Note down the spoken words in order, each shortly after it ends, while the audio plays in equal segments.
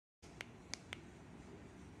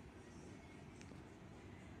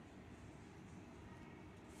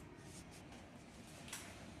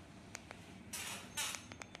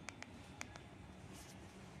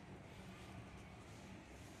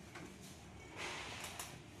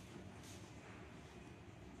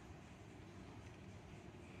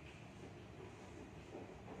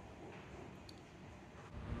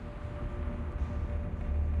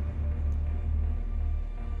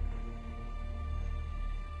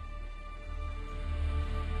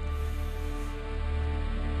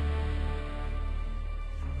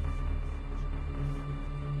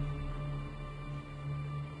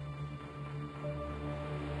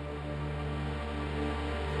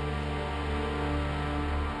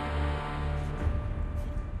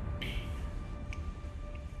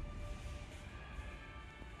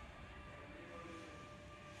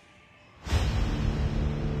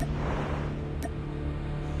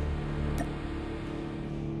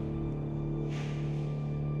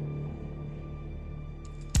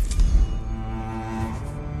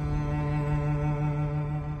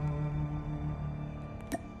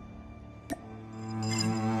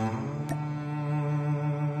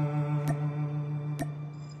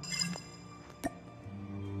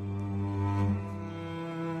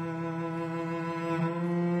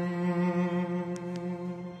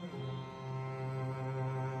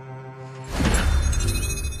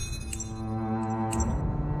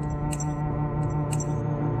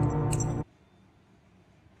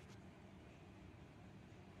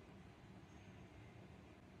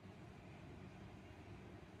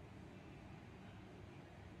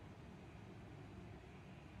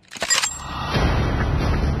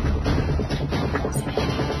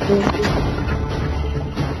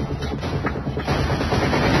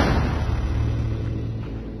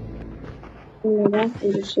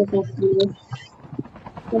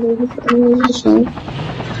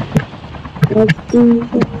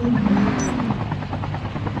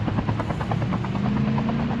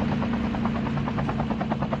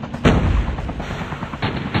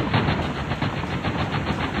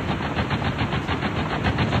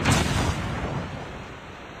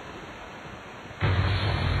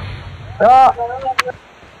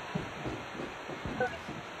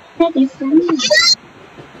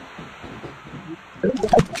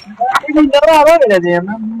Hava vereceğim.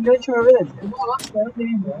 Ben milyon kime vereceğim?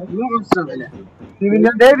 Yoksa böyle. Bir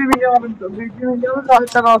milyon değil, bir milyonu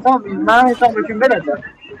zaten alsam ben hesap hüküm vereceğim.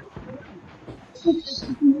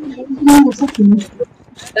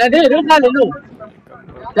 Ne değil, yok halim yok.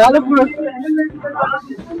 Gelip burası.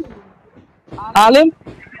 Halim?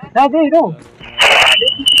 Ne değil yok.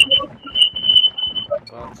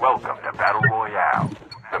 Welcome to Battle Royale.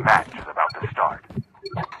 The match is about to start.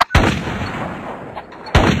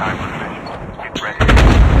 Time for visual.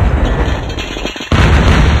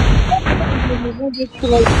 Get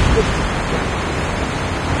ready.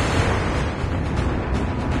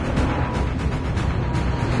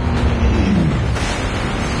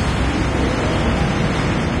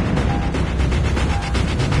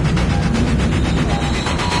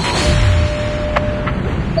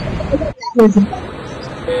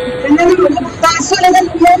 Ben sonradan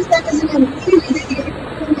yarım saat kazanıyorum.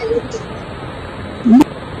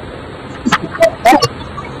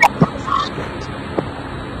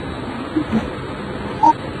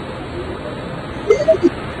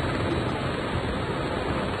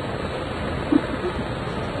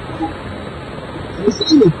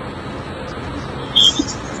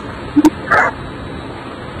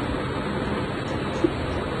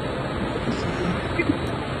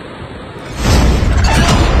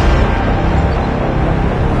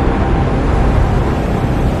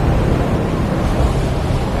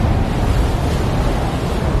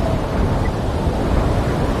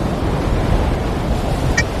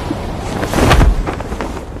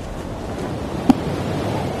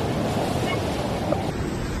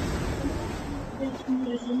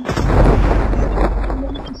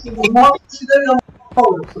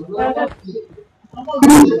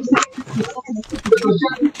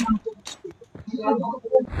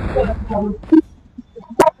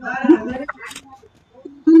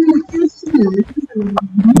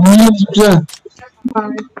 Güzel.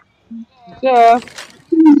 Güzel.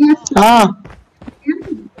 Ha.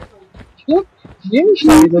 Neymiş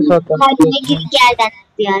lan bir de zaten? Hadi git gelden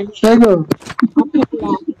yani. Ne bu?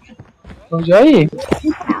 Hocayı.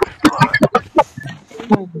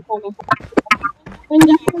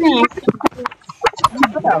 Önce ne?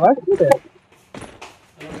 Ya bak bir de.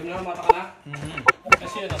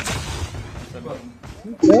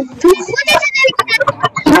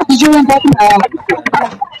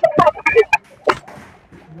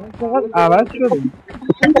 Evet şöyle.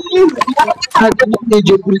 Hadi ne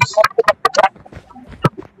diyoruz?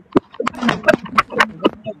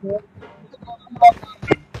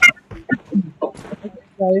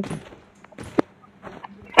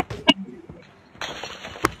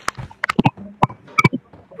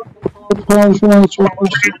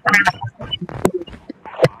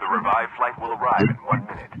 The revived flight will arrive in 1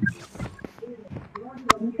 minute.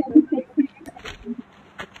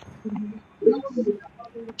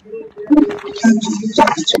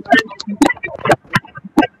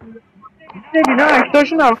 Ne bina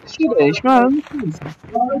ektaşın artışı değişmez misin?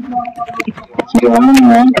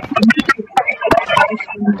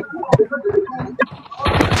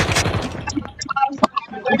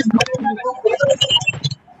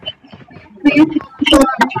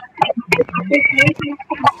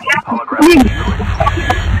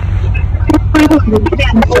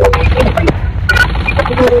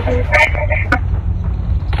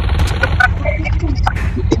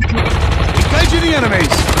 Engaging the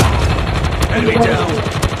enemies! Enemy down!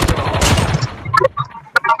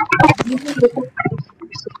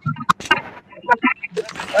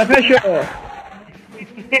 Efeşe!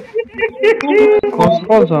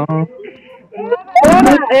 Koskoza!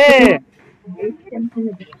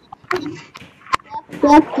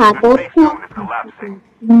 Dota,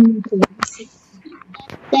 Zone is collapsing.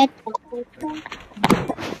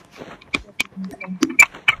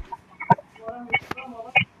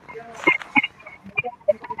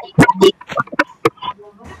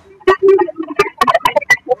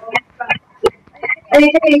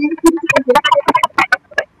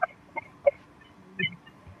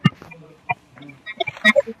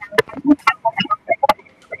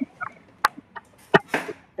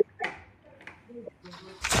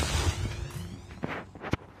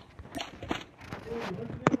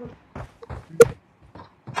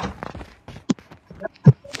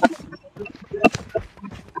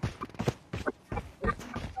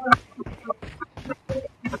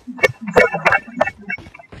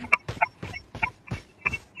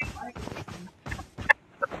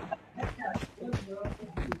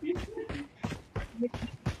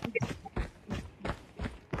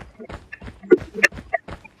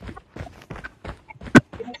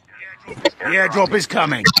 airdrop is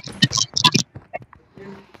coming.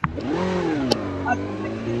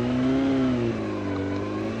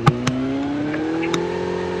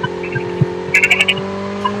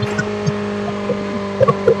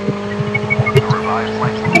 The revived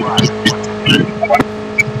flight will arrive in 1 minute.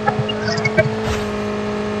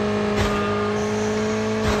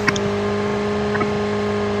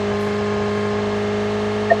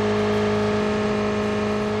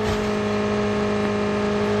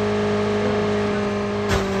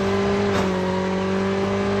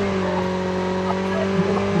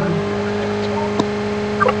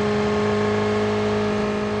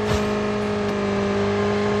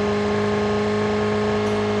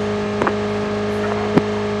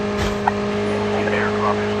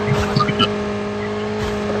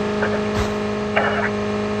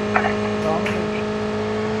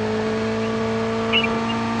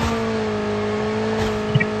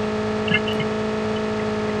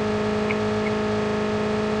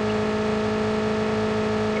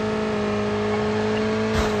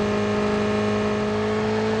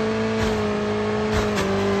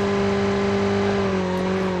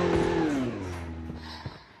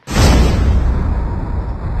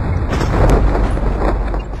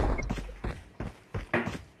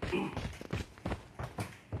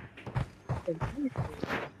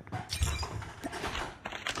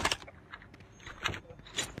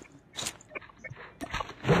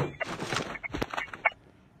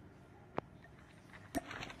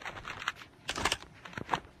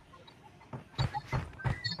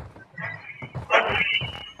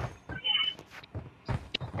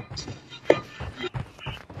 Airdrop has been delivered.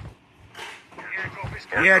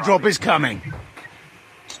 The airdrop is coming.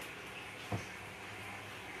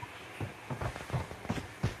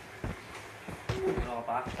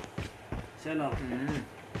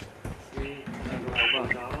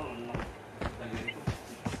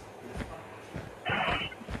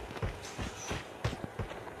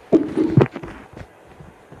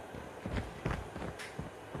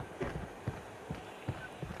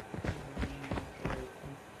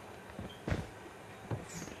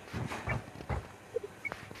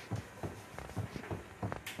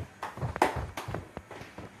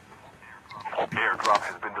 Airdrop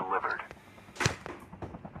has been delivered.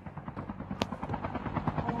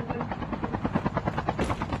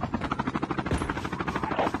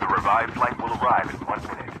 The revived flight will arrive in 1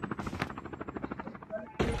 minute.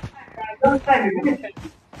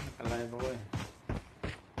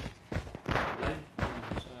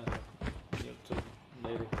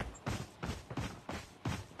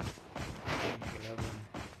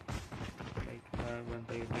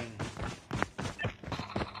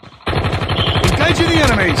 Engaging the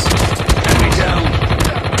enemies. Enemy down.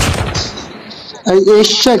 Ay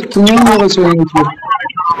eşek kimin babası oynuyor?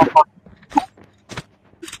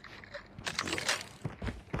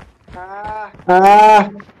 Ah.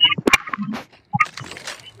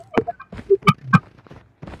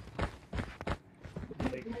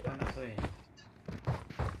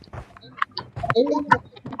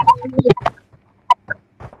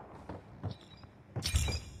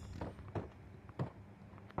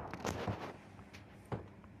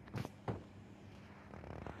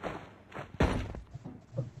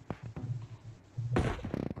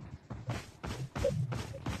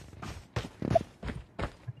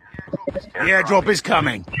 The airdrop is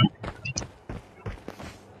coming.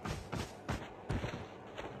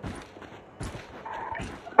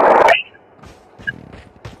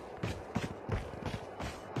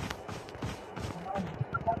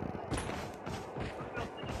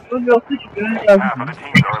 Half of the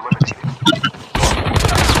teams are eliminated.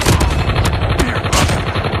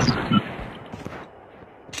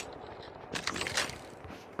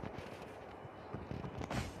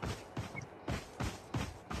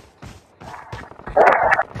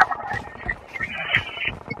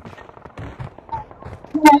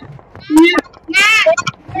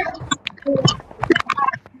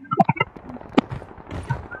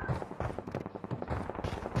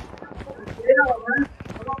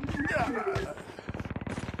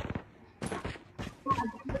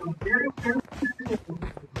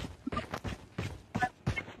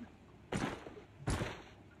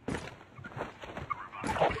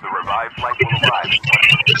 The revived flight will arrive in 1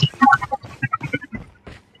 minute.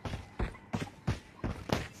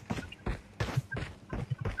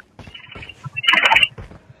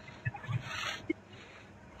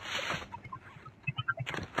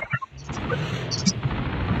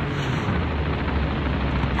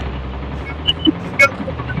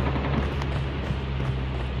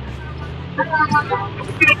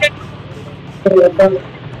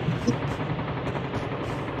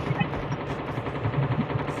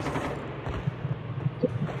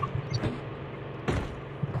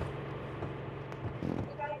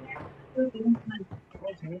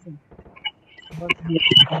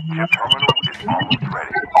 Ship terminal is almost ready.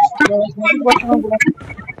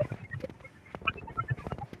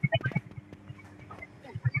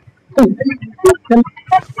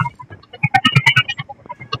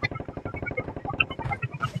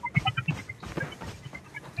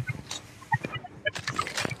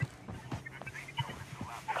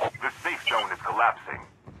 The safe zone is collapsing.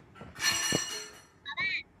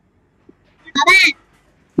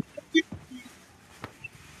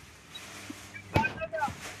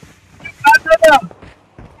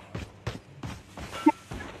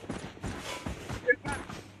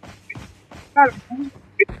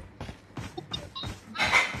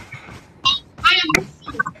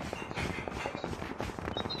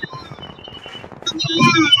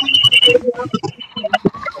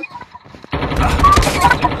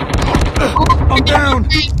 I'm down.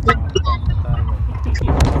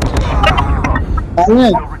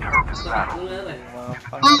 We'll return to the battle. In the dog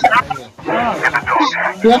tag.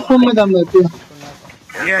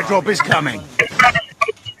 The airdrop is coming.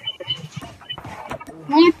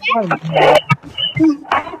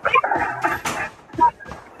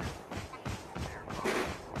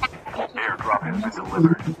 Airdrop has been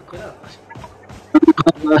delivered.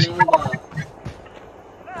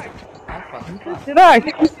 Right.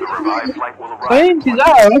 The revived flight will arrive. Sayın size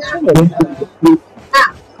açılır.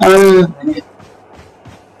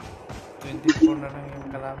 24 na lang yung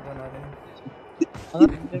kalaban natin.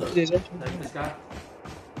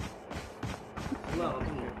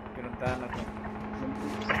 Pinuntahan ako.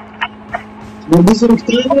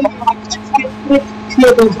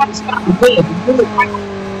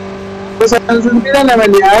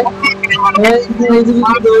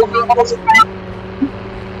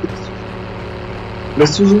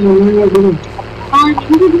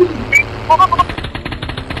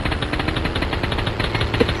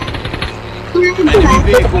 Enemy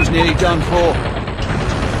vehicle's nearly done for.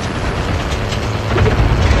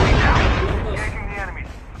 Engaging the enemy.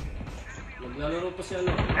 Maglalaro pa si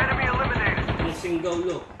ano, Enemy eliminated. yung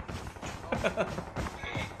Singgaulo.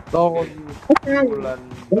 Ulan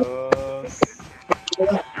dos.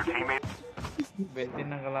 Your teammate 20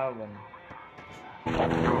 ng kalaban.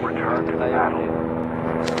 will return to the Tayo battle.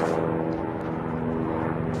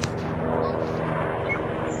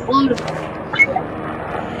 ulit.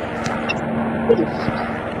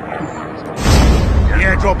 The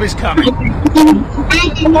airdrop is coming.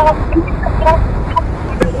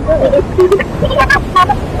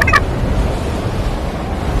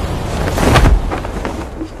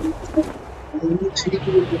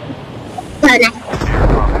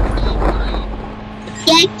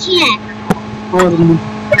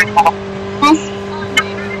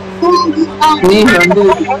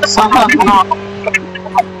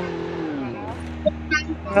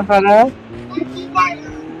 Hello?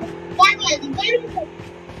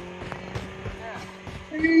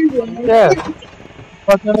 Yeah.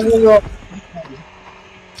 What's the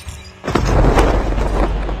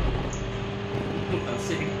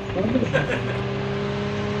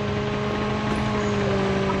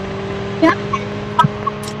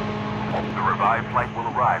The revived flight will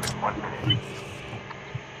arrive in 1 minute.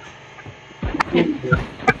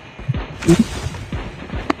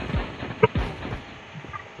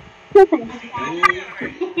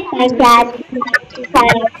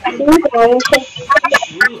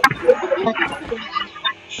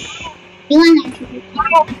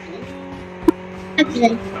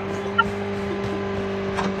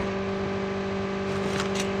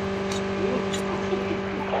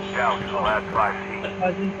 Down to the last 5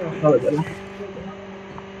 teams.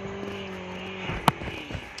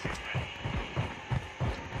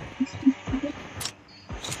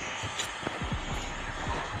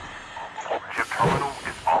 Ship terminal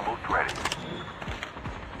is almost ready.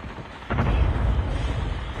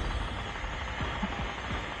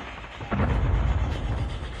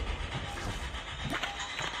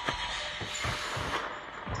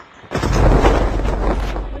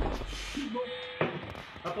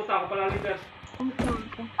 Napunta ako pala ligas.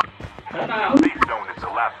 Safe zone is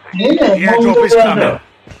collapsing. The airdrop is coming.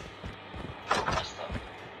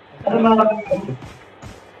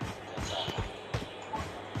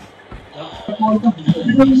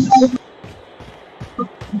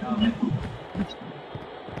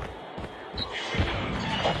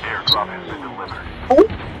 Airdrop has been delivered.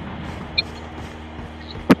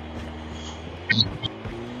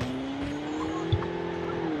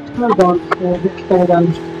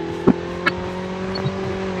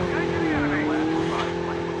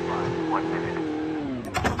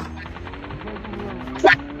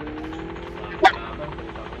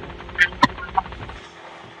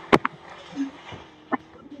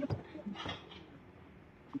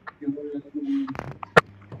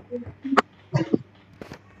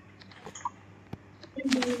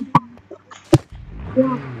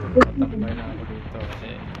 Tambay na ako dito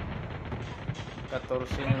kasi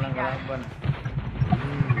 14 na lang kalaban.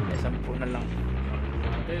 10 na lang.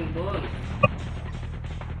 Natin, Bon.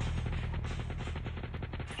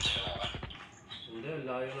 Hindi,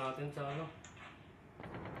 layo natin sa ano.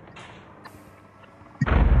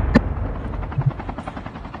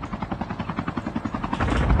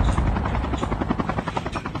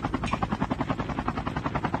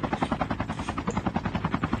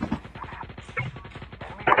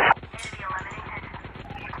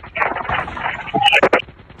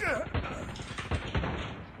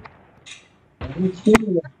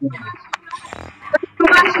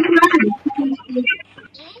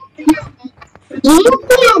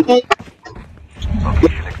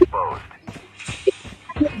 Location exposed.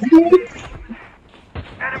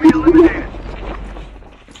 Enemy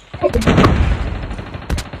eliminated.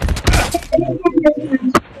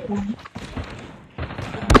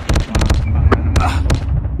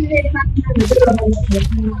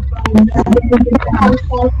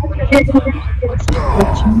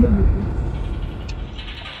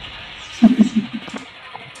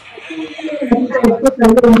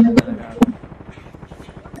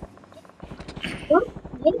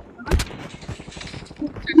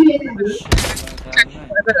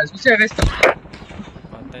 Susi resto.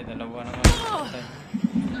 Patay, dalawa naman. Patay.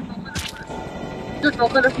 Dur,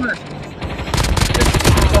 toca las manos.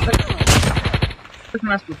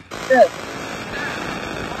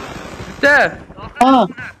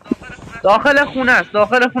 داخل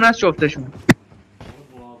خونه است جفتشون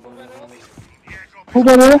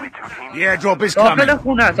خوبه رو؟ The airdrop is داخل coming.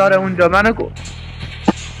 خونه است آره اونجا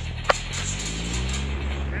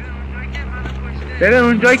ببین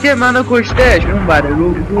اونجایی که منو کشتهش اون بره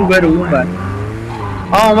رو بره اون بره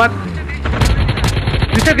اومد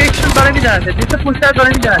میشه یکشون داره میدنته میشه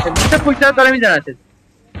پشتر داره میدنته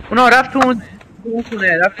اونا رفت تو اون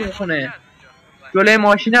خونه جلوی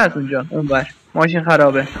ماشین هست اونجا اون بر ماشین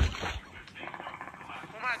خرابه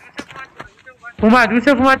اومد یوسف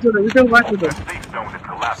اومد جلو Safe zone is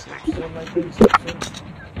collapsing.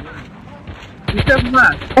 یوسف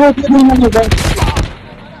اومد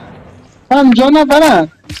همجا نفرن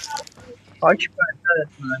خاک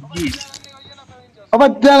بردارتونم گیر بابا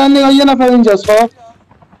درن نگاه یه نفر اینجاست خب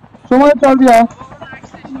شما چال بیا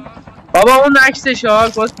بابا اون عکسش ها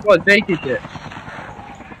کسخل فیکشه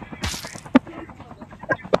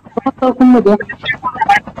شما کن بده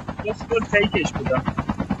کسخل فیکش بودا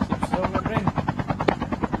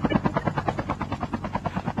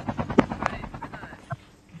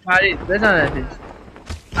فرید بزنتش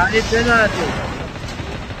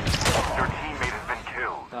Your teammate has been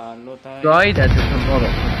killed. Talo tayo. جایی دستتون بابا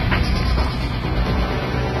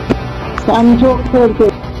سمجو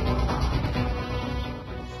کرده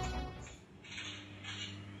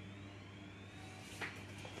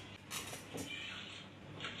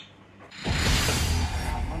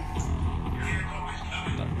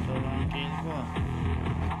Tatlo lang kill ko ah.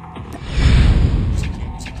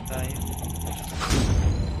 Tayo.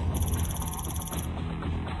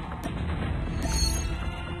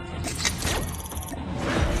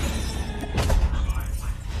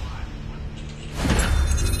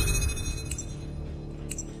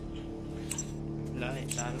 Lahi,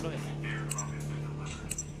 talo eh.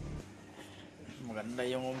 Maganda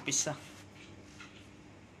yung umpisa.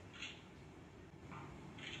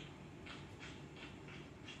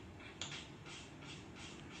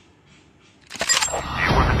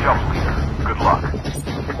 You were the jump leader. Good luck.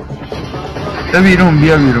 بیا بیرون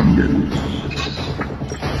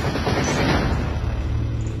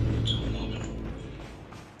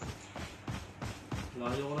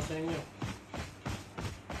Layo ko na sa inyo.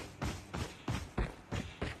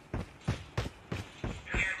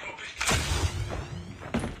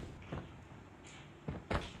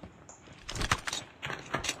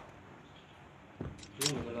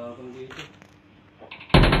 Yun, wala akong dito.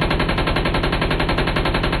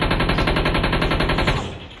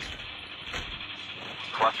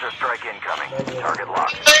 Cluster strike incoming. Target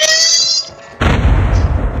locked.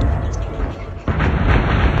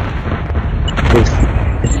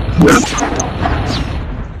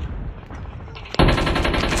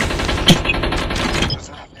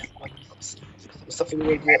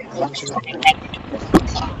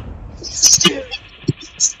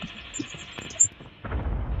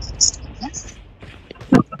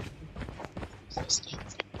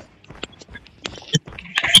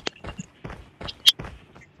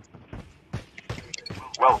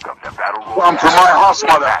 Welcome to Battle Royale. Come to my house,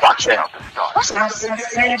 Match motherfucker. about to start.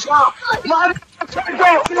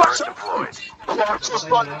 Bird deployed.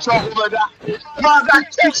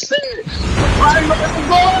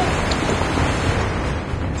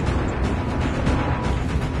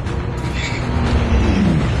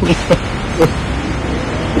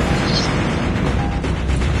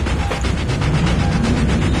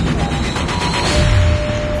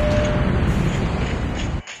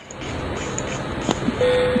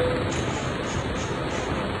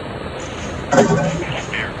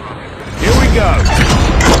 Here we go.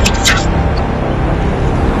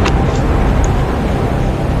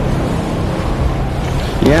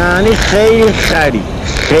 یعنی خیلی خری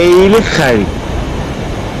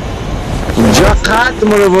جا قط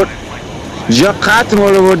ما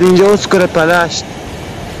رو برد اینجا اسکر پلشت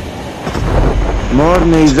مار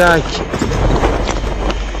نیزک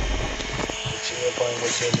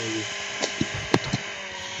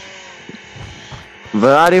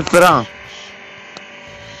واری فران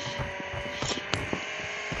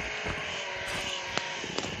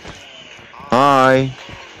های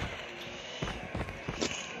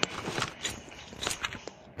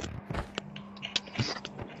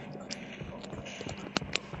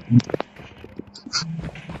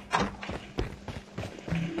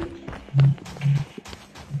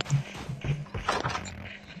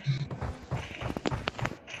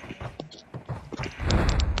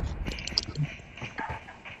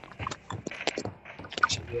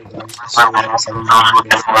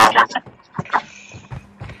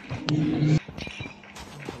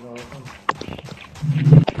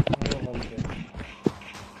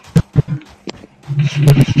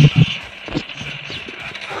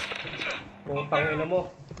Putang ina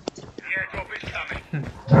mo.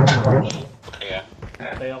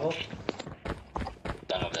 Patay ako.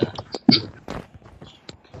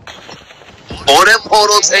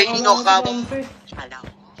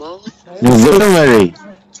 ظلم ری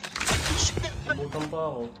Butang pa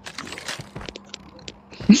ako.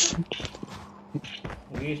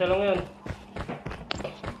 Mag-iisa lang yan.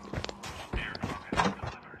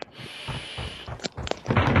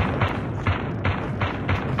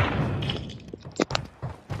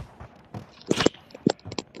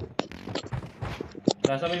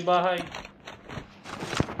 Nasa may bahay.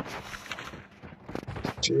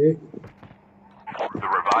 The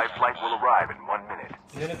revived flight will arrive in 1 minute.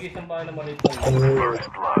 Hindi nag-iisang bahay na maliit lang.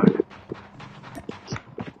 First blood.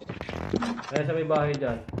 Nasa may bahay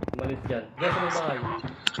dyan. Maliit dyan. Nasa may bahay.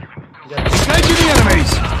 Dyan. Engaging the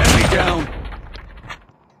enemies. Enemy down.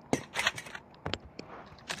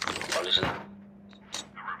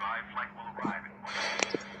 The revived flight will arrive in 1 minute.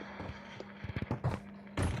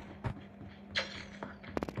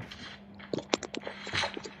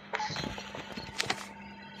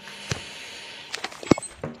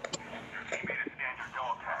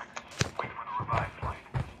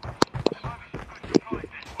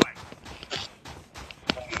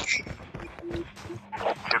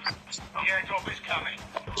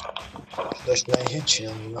 داشت من هیچی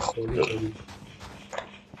هم نخوری کنی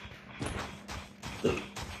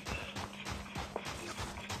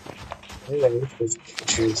یعنی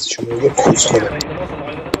چیز شما یه کوز خورم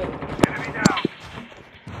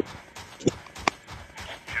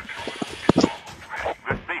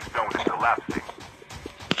The safe zone is collapsing.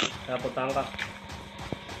 Naputang ka.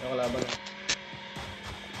 Ako laban na.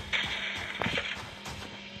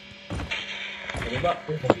 Ano ba?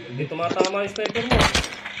 Hindi tumatama yung sniper mo.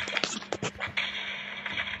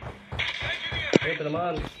 Ito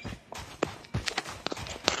naman.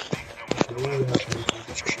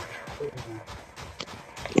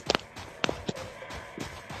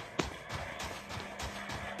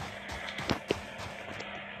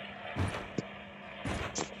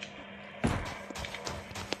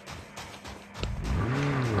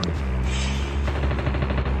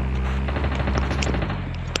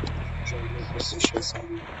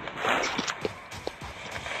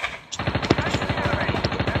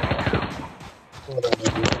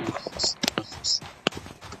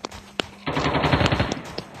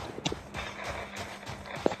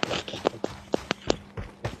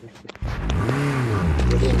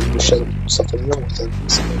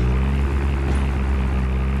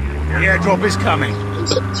 The airdrop is coming. The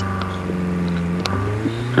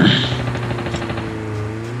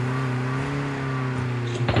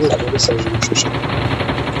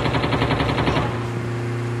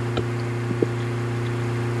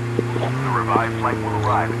revived flight will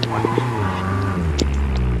arrive in 1 minute.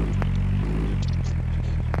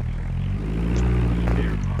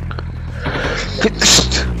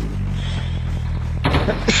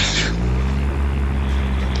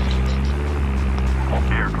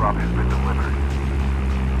 Airdrop has been delivered.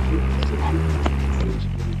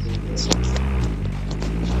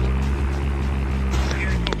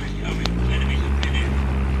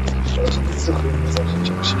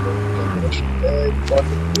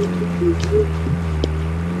 Namatay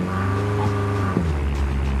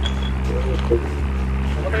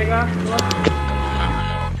ka?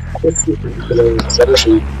 Sana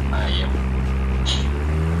siya.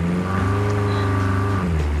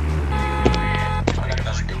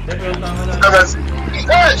 Depende, tama na. Tama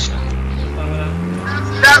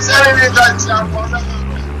na.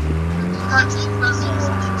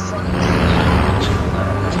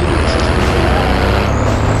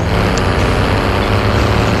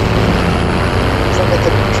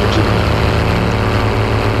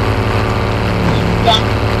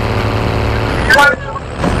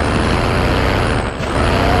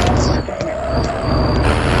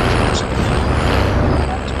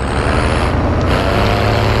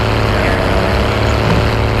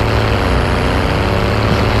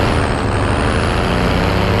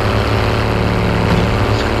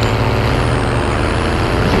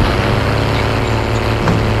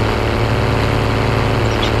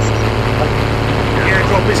 The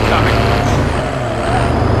airdrop is coming.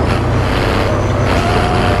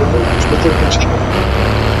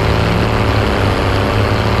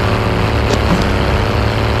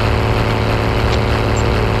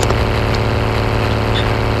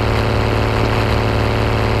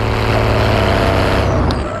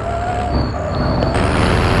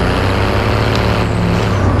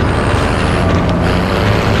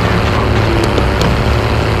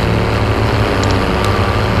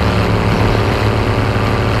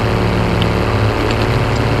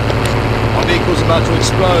 Our vehicle's about to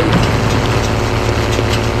explode.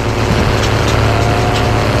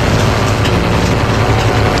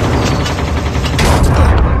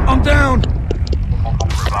 I'm down.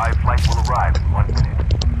 Revived flight will arrive in 1 minute.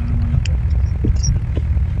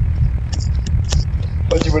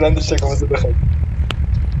 Chodź, bo nam jeszcze kogo zadechać.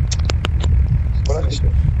 Bırak işte.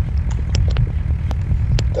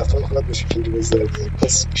 Defa kadar şu kelime zerre.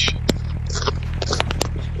 Kasmış.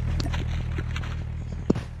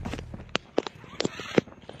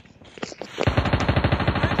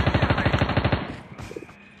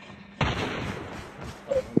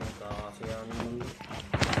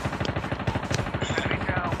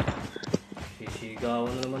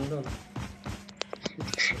 Sisigawan na naman doon.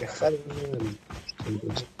 Yakal.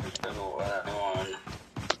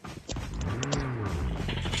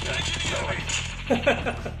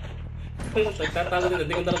 Nagtatago din,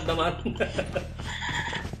 hindi ko naramdaman.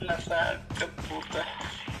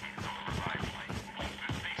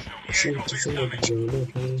 Şu ikisini yapacağını.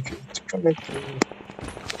 Tükemek.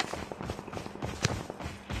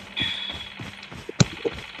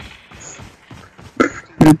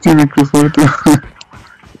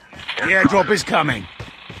 The airdrop is coming.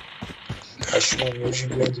 Aşkım emoji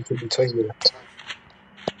geldi ki biter ya.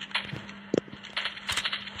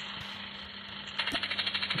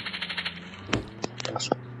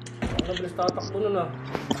 Ano bilis tatakbo nun ah.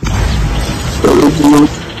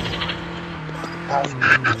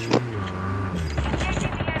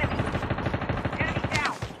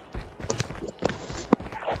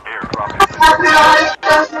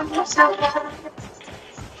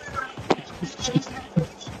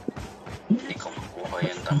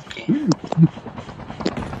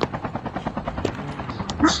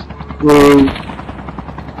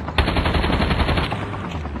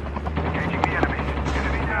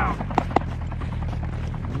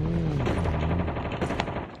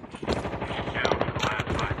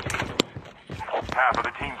 Half of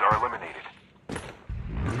the teams are eliminated.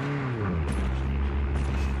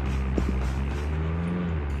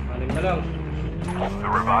 Anim na lang. The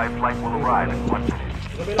revived flight will arrive in 1 minute.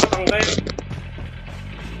 Gabi nakatangkay.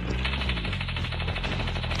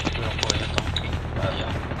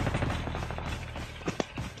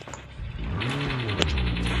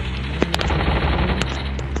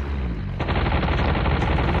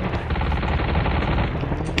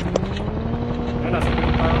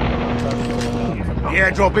 The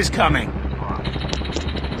airdrop is coming.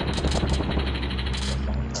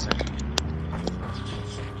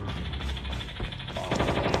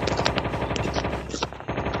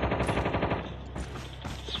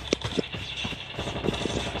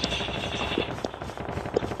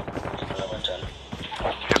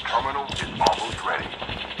 Ship terminal is almost ready.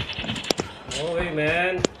 Okay,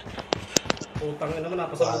 man. Putang ina naman,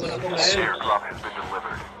 napasabugan ako, man. Airdrop has been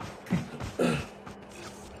delivered.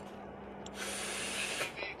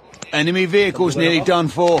 Enemy vehicle's nearly done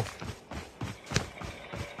for.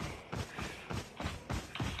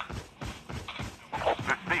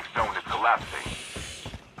 The safe zone is collapsing.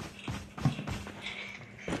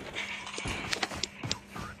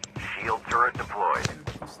 Shield turret deployed.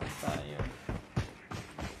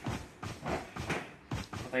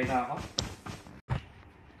 Patay na ako.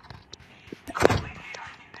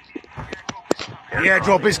 The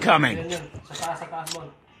airdrop is coming. Yan yan. Sa taas mo.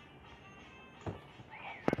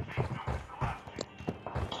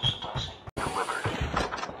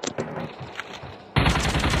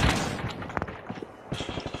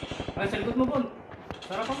 Ay, sa likod mo, Bon.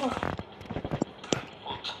 Sarapan mo.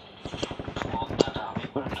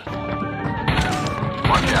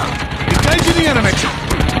 Engaging the enemy.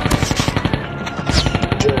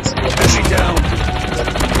 Enemy down.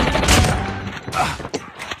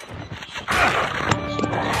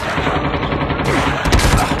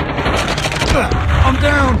 I'm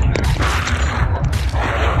down.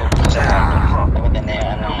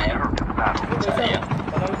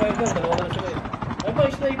 Parang tayo dyan. Dalawa na sila eh. Ay ba,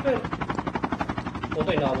 sniper.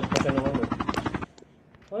 Puto, inabot pa siya naman.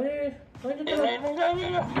 Ay,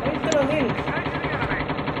 talangin.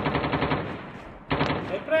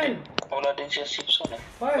 My friend. Wala din siya Simpson eh.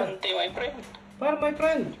 Fire. Pante, my friend. Fire, my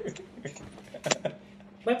friend.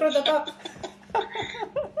 My friend, attack.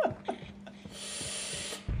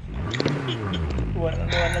 Wala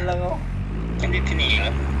na lang ako. Hindi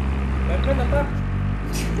tinigilan. My friend, attack.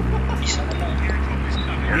 Isa na lang.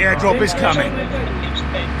 The airdrop is coming. My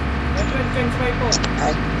friend, change my phone.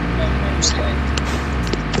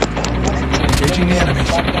 Engaging the enemy.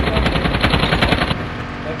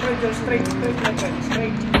 My friend, just straight, my friend,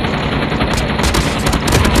 straight.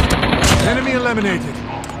 Enemy eliminated.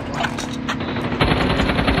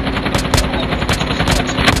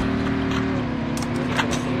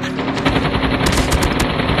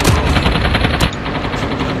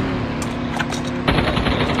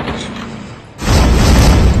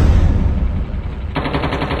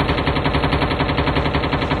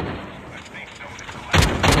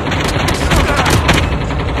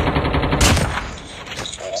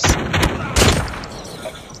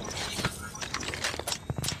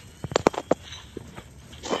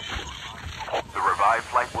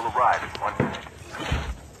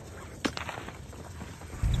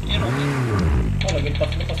 Naging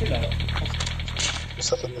tatlo pa sila.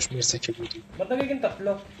 Sa akin mas may security. Ba't nagiging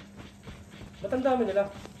tatlo? Ba't ang dami nila?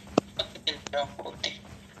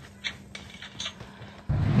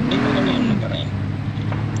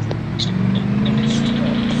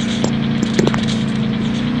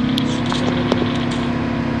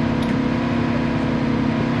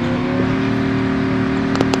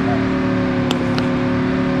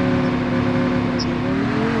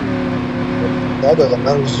 هذا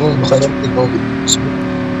غنى الزوم خلق الموجود اسمه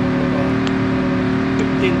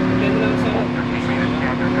 15. Yan lang sa...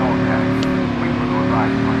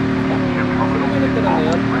 Ano may nagtala na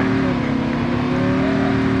yan?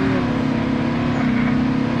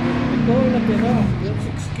 Ito ay natira. Yung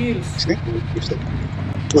 6 kills.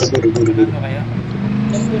 Гуру. Ano kaya?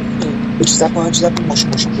 Number 2. Хочешь помочь,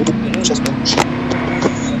 Гуру. Сейчас помощь.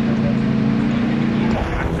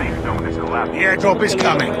 The airdrop is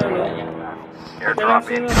coming. Airdrop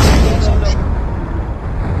in.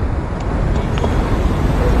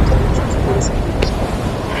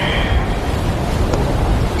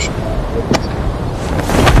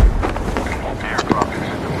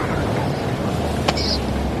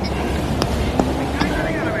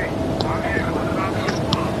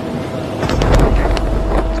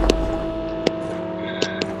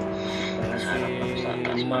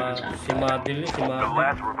 Si Madil, si Madil.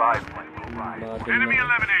 Enemy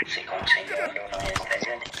eliminated.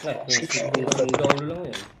 Kung gaulo lang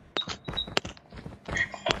yan.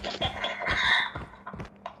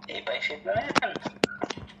 Ipa-isip na yan.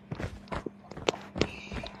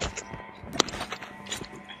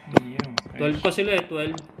 12 pa sila eh,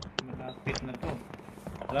 12. Malapit na to.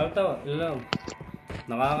 Ilan lang.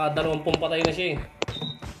 Nakakadalawampung patay na siya eh.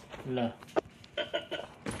 Wala.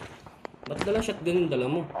 Ba't dala shotgun yung dala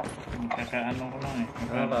mo? Kakaano ko lang eh.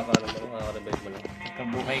 Nakakaano mo, nakaka-revive mo lang.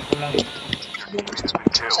 Kabuhay ko lang eh.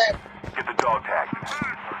 Get the dog tag.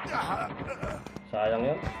 Sayang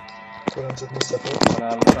yan. Kurang sa Mustafa.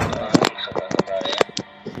 Panalo sana.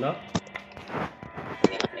 No?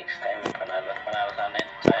 Next time, panalo sana yun.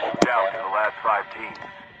 Down to the last 5 teams.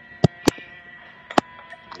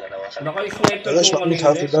 Dalawa sa Naka-sniper Talaş kung bakmak kanina eh.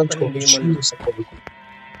 hafiften Pero hindi man. konuşuyor sa kabuk.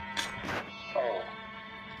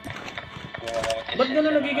 Ba't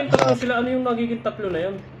gano'n nagiging tatlo sila? Ano yung nagiging tatlo na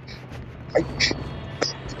yun? Ay,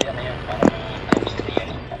 yan na yun, parang times 3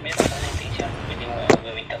 yun. Meron ka ng teacher, pwede mo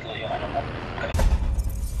gawin tatlo yung ano mo.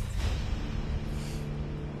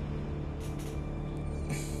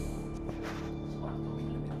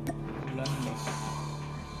 Ulan ba?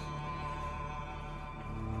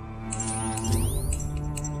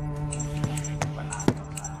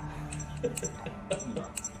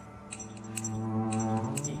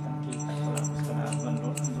 Kitang-kita ko lang sa kalaban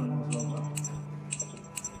doon. Doon ako lumabas.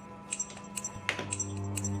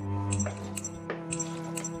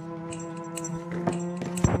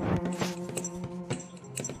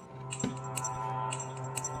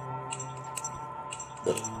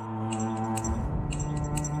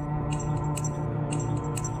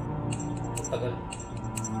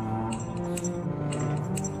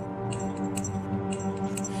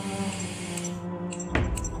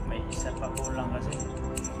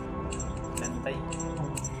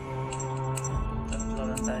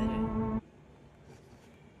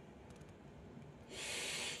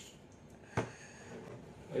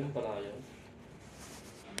 Ayun pala yun.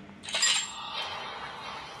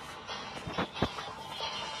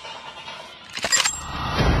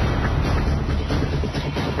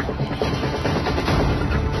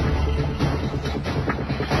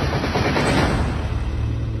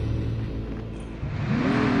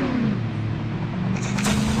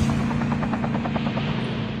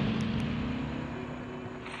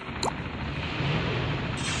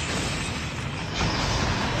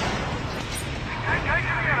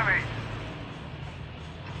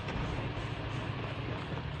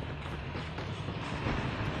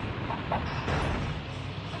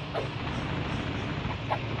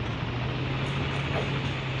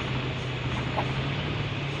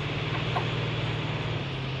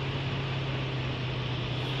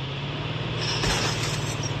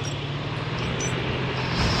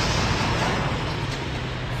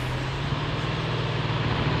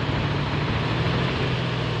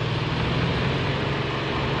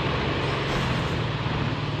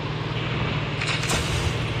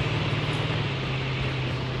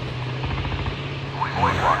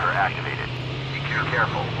 Activated. Be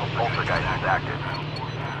careful, poltergeist is active.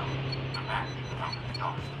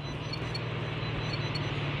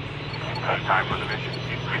 It's time for the mission.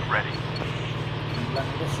 Get ready.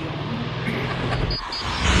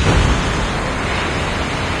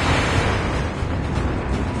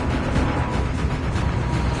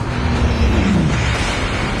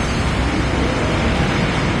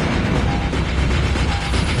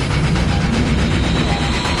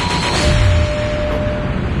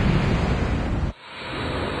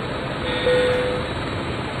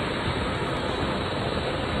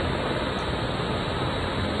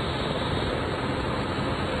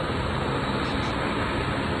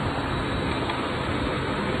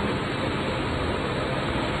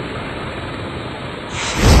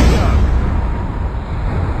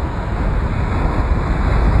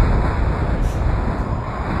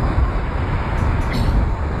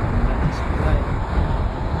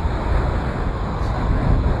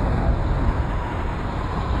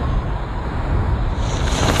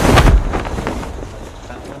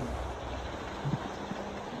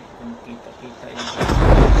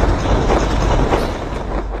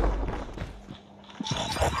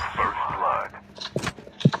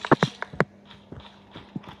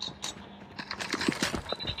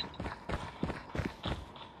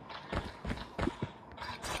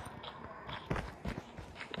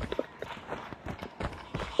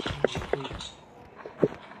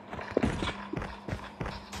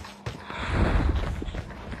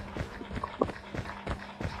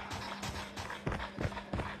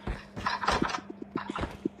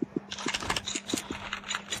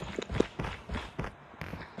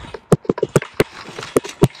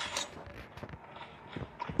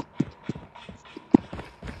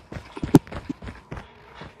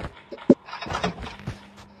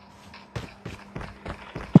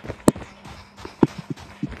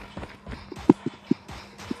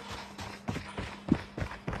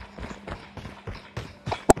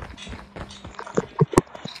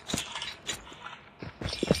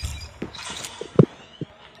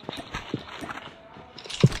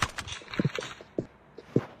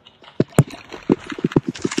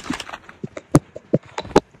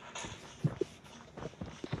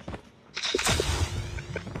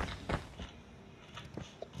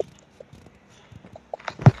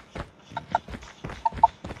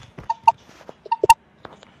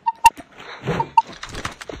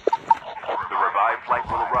 Flight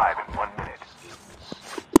will arrive in 1 minute.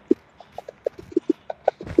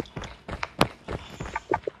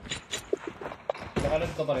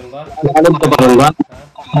 Nakalog ka pa rin ba? Nakalag ka pa rin ba?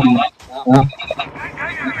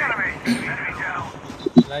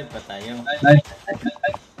 Live pa tayo.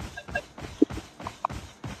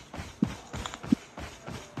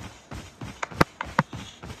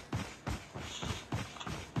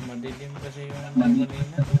 Madilim kasi yung kanina.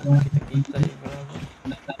 Kita-kita yung bravo.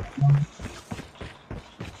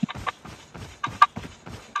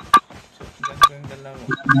 Shotgun ko yung dalawa.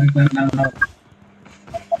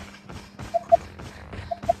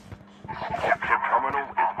 Ship terminal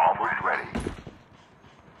is almost ready.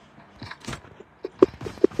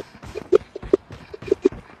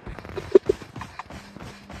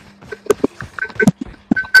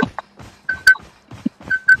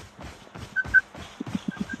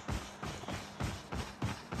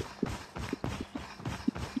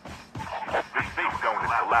 The safe zone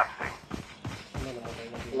is collapsing.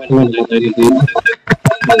 Mga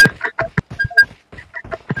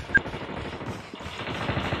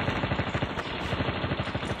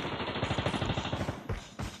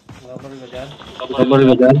baril ba dyan? Kabar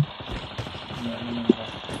ka dyan? Ano naman ba?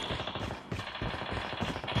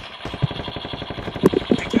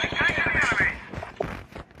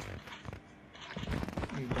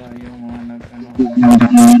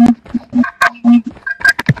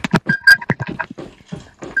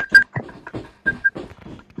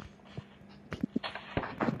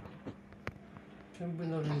 Saan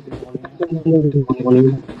binaril dito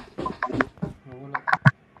kanina?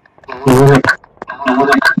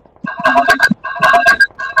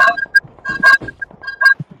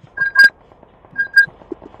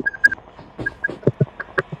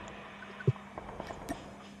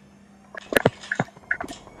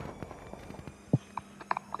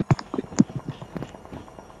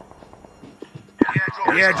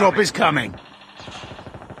 The airdrop is coming.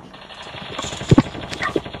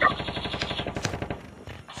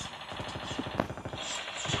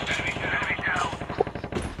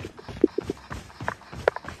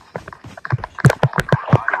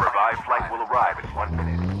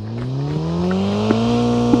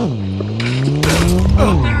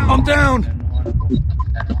 I'm down.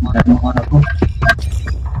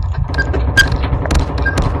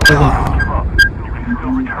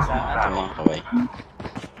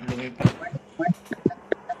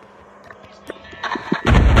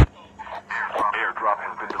 Airdrop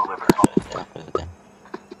has been delivered.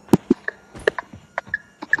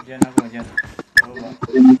 Diyan ako, diyan.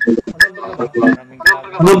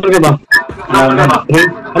 Anong talaga ba?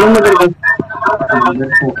 Anong magaling ba?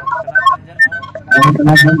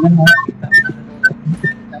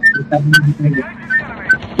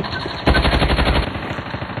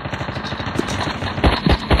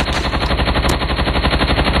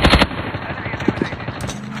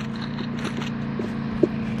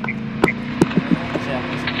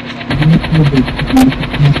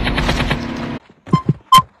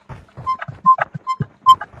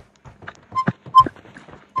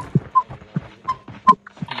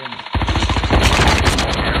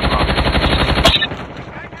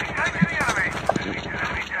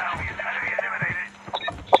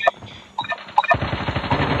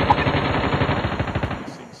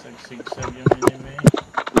 Sigsag yung enemy.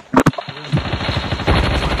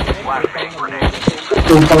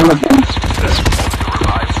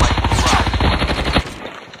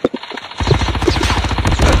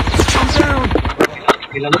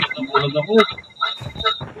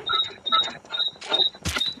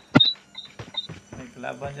 May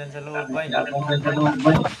kalaban dyan sa loob, bay.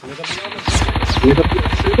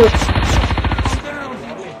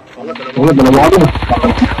 Wala, dalawa ako.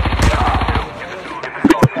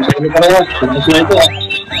 Ano pa rin? Sinas na ito.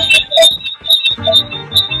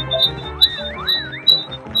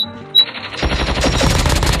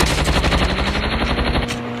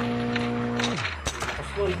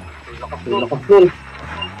 Lakas full.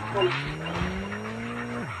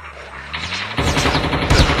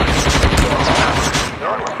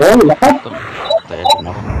 Oh, lakas.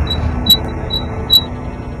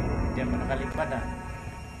 Diyan mo nakalipad ah.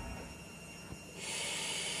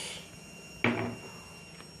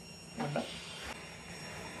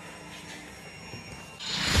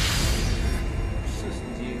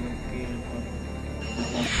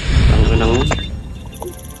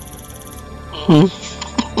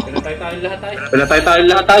 Pinatay tayo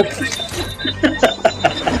lahat tayo.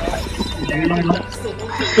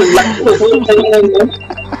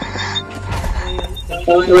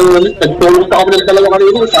 Nagtulong sa kami ng dalawa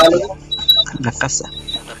kanina. Lakas ah.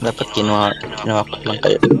 Dapat kinuha ko lang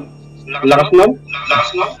kayo. Lakas mo?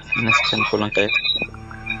 Nasaktan ko lang kayo.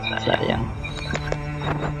 Sayang.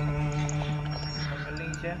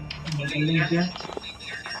 Magaling siya.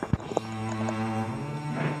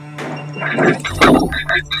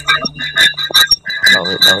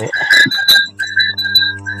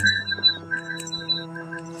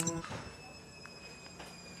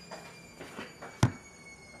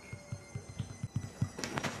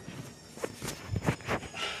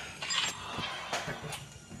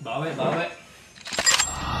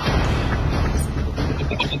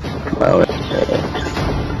 Bawi.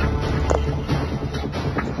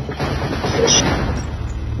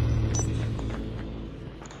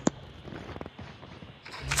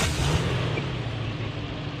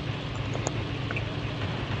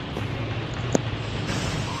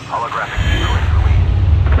 Holographic sequence released.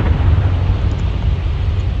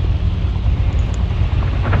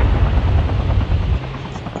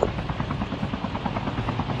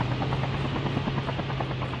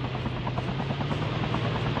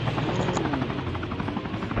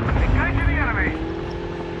 Engaging the enemy.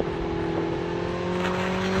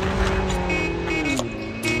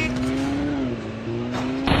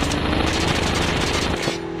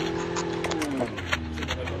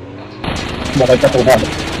 Bakit ka tuha?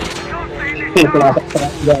 Welcome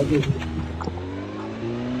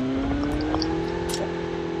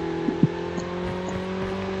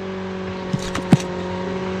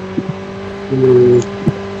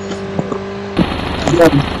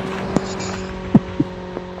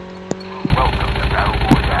to Battle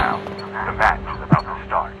Royale. The match is about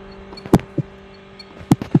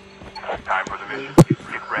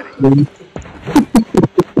We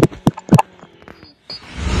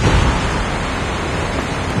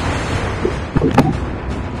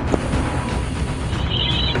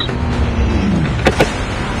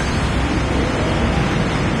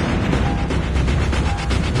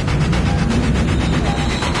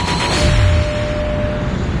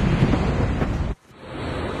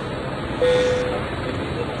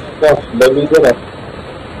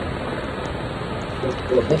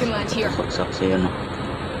can land here. Bagsak sa'yo, no?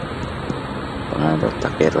 Pangalat,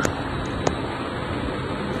 takero.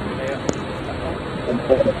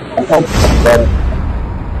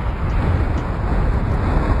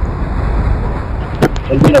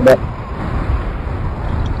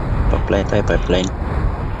 Pipeline tayo, pipeline.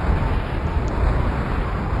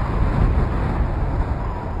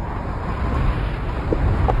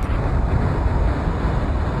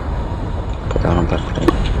 Katawa ng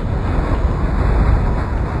pipeline.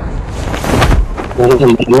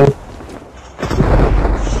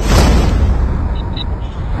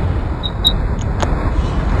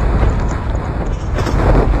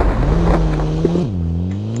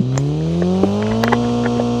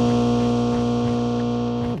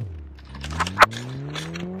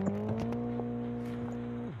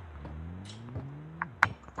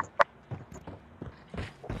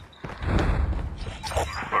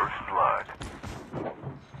 First blood.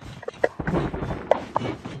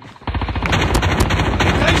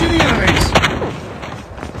 Engaging the enemies!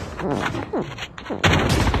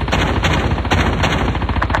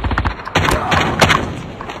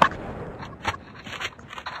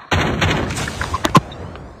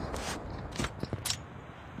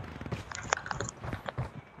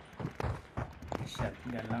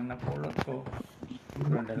 Shotgun lang napulot ko.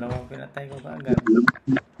 Ang dalawang pinatay ko kaagad.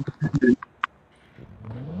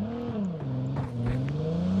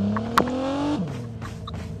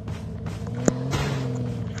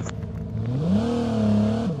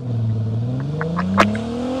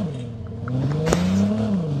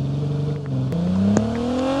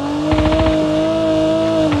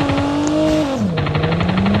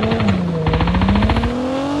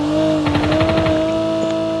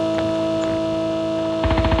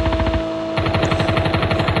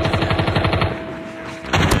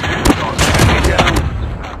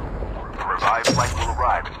 The revived flight will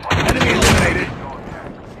arrive in 1 minute. Enemy eliminated!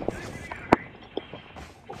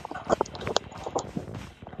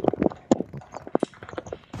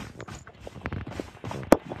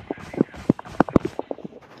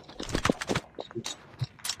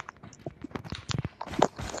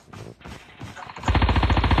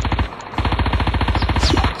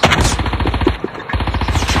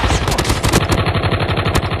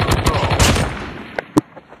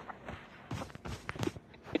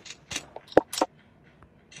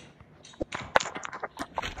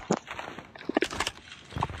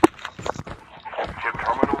 Chip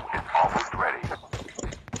terminal is almost ready. The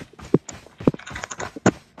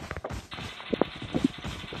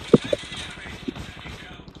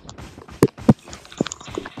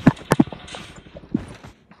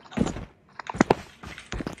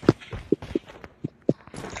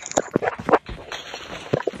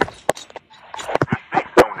safe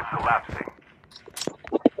zone is collapsing.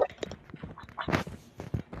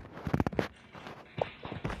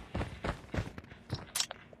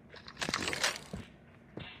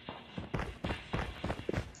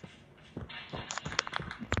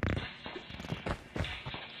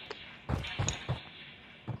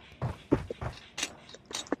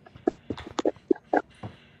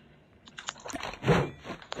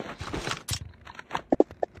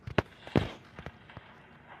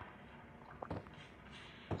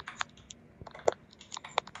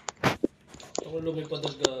 Ako lumipad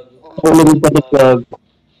ang gago.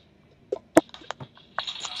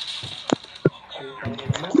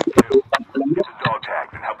 Use the dog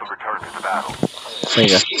tags and help them return to the battle.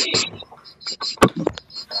 Sige.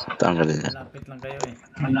 Tanggalin na.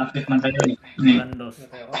 Malapit lang kayo eh. Landos.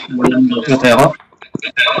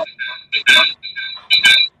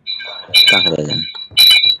 Tanggalin yan.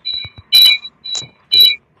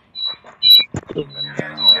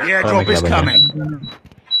 The airdrop is coming!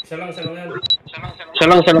 Isa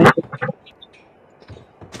lang yan.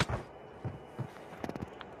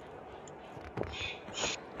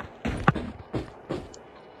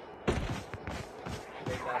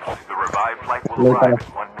 The revived flight will arrive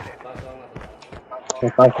in 1 minute.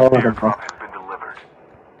 Airdrop has been delivered.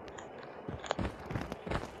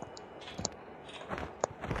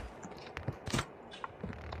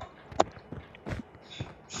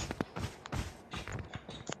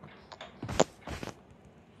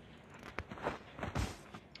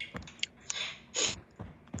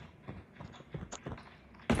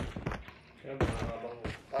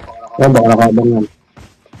 Oh, baka nakabang yan.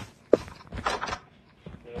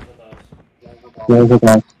 Meron sa taas. Meron sa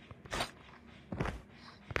taas.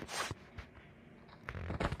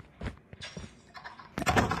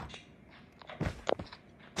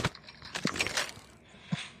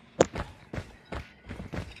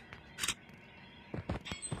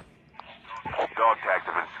 Dog tags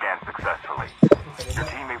have been scanned successfully. Your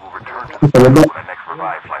teammate will return to the Sa baba. when the next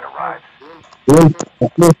revive flight arrives. Yun,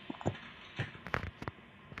 tatlo.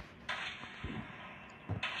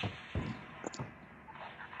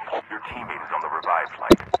 Your teammate is on the revive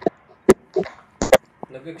flight.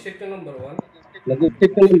 Nag-exit yung number 1.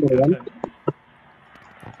 Nag-stick ka number 1.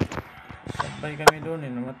 Sabay kami doon eh.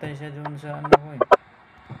 Namatay siya doon sa ano ko eh.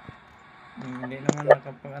 Hindi naman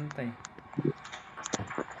nakapag-antay.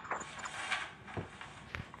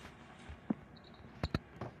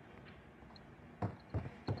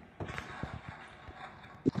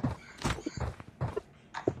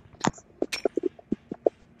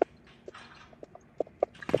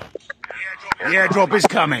 The airdrop is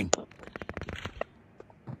coming.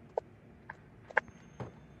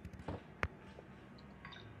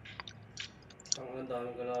 Ang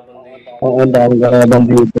daming kalaban dito. Oo, ang daming karabang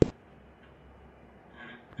dito.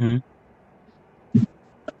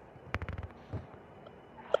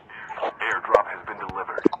 Airdrop has been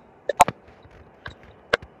delivered.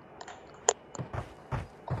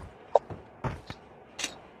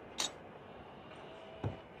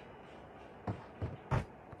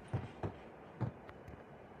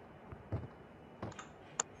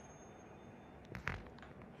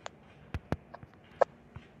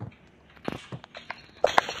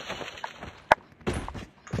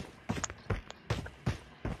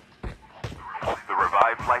 The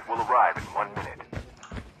revived flight will arrive in 1 minute.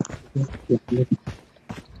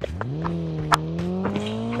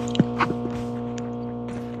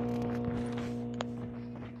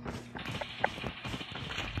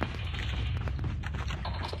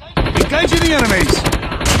 Engaging the enemies.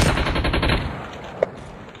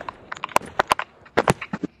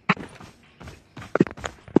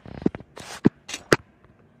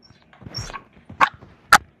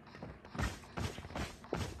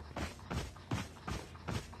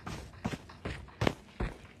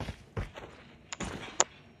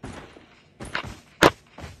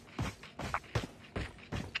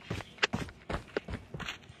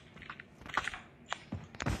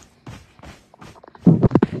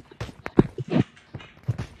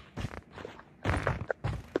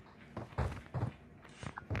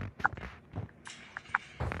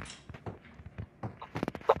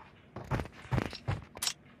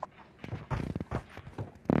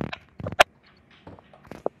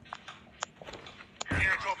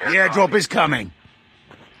 The airdrop is coming.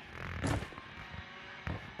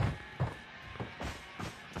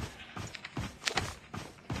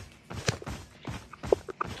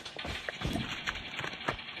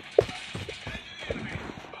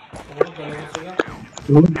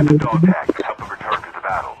 Get the dog tag to help them return to the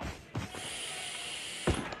battle.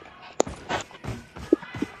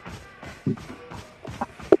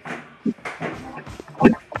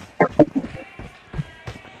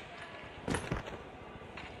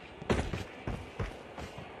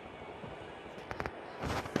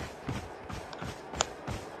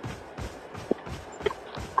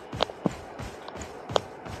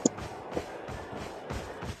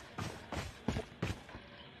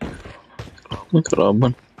 May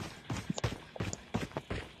karaban.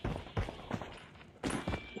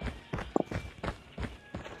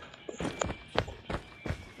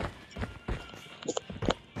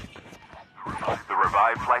 The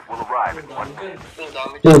revived flight will arrive in 1 minute.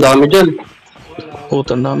 Yung dami dyan.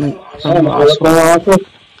 Puta, ang dami. Ah, makalas pa mga aso.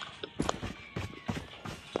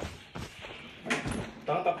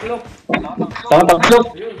 Tang tatlo. Saka tatlo.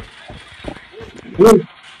 Yun. Yun.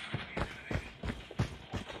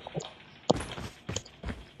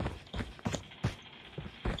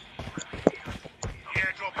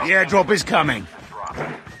 The airdrop is coming.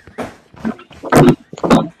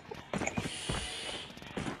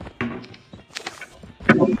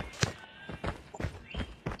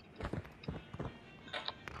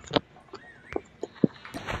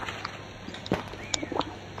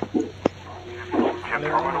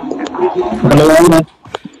 Dalawa na.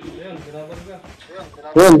 Ayun, binabar ka.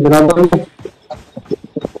 Yun, binabar mo.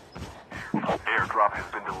 Airdrop has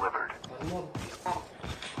been delivered. Armor.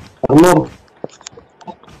 Armor.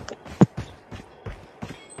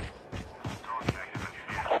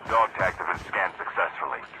 Dog tags have been scanned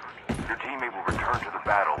successfully. Your teammate will return to the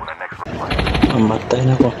battle when the next revive. Matay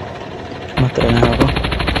na ako. Matay na ako.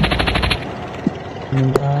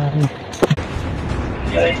 Ang dami.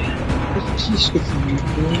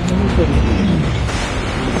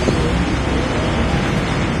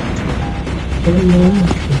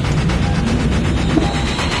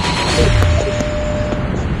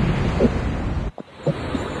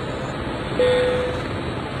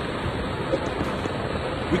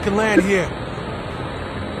 We can land here.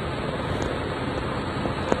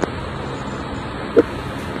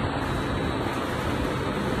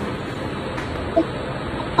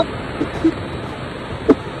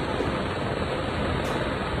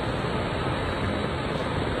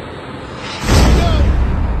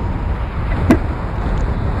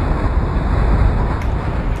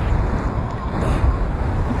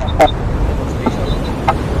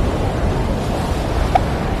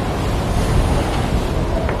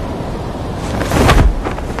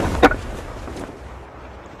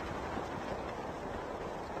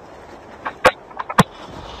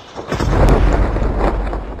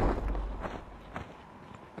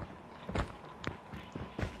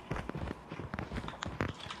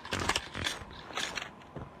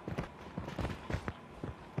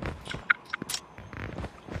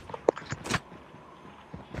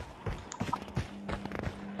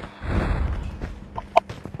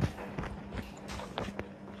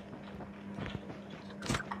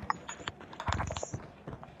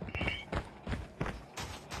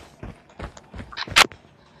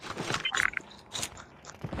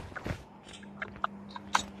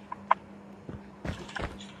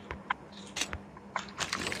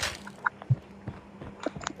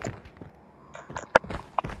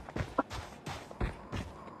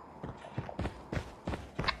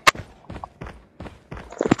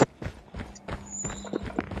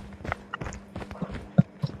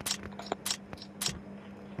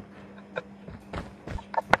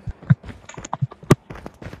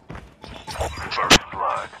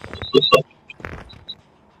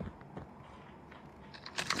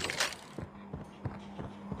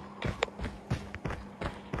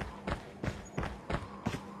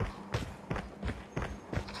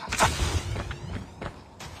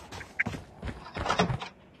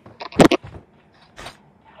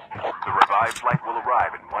 The revived flight will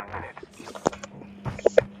arrive in 1 minute.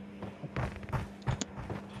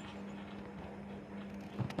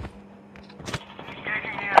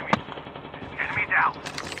 Engaging the enemy. Enemy down.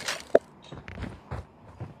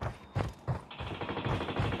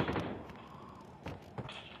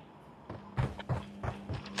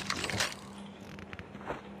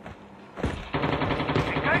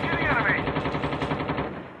 Engaging the enemy.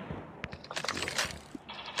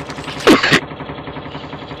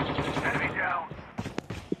 Enemy down.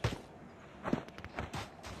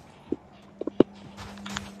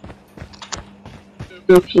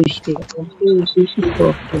 Chip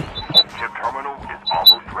terminal is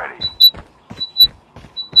almost ready.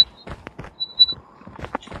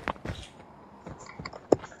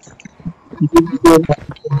 The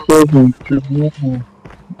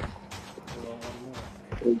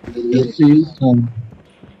safe zone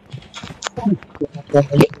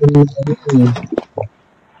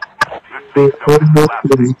is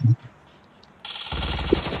collapsing.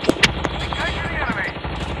 Engaging the enemy.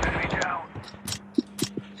 Enemy down.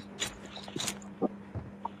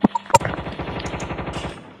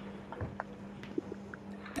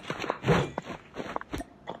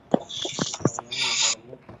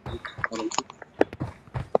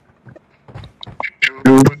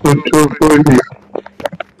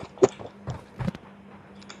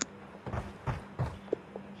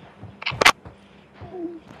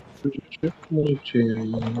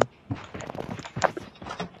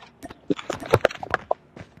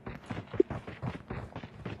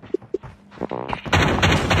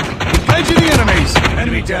 Engaging the enemies.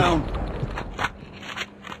 Enemy down.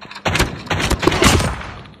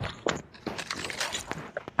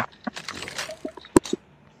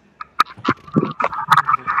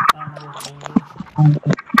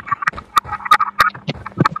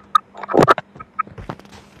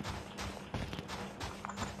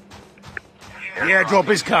 The airdrop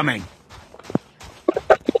is coming.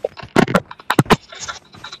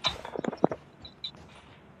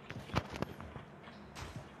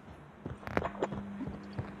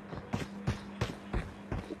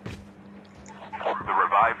 The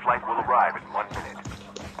revived flight will arrive in 1 minute.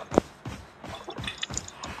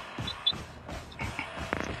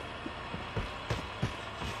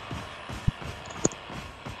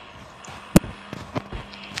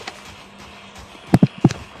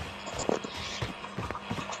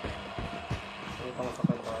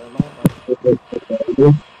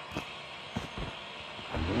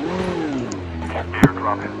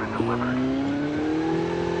 Airdrop has been delivered.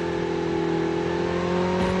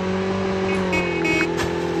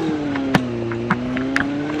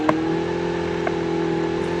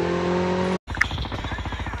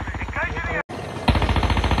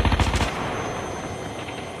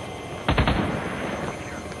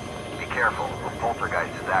 careful. The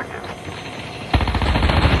poltergeist is active.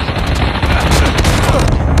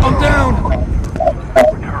 I'm down.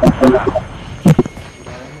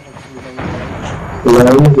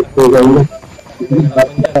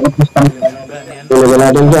 Wala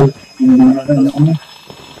din dyan.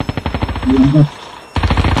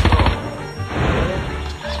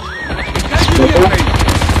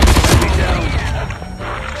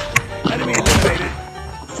 Enemy eliminated.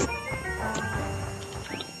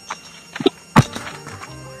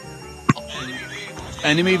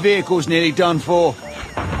 Enemy vehicle's nearly done for.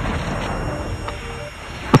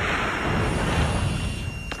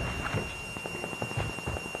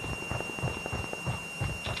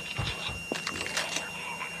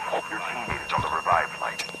 Your teammate is on the revive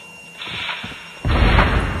flight.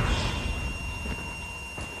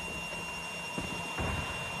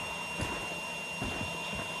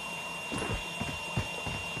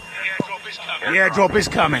 The airdrop is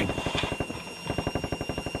coming.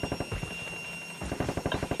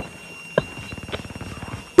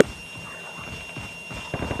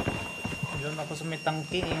 Doon ako sa may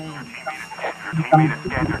tangke yung... Your teammate has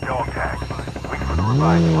scanned your dog tag. Wait for the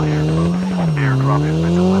revive flight. The airdrop has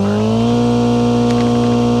been delivered.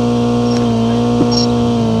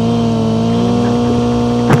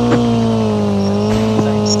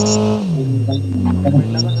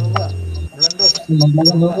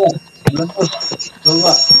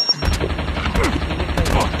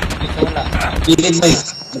 Pilid ba?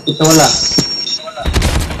 Pistola.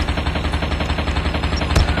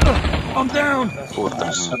 I'm down.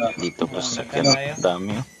 Putas. Dito pa sa sakyan.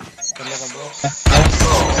 Dami. Tulo ka bro.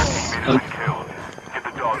 Killed. Get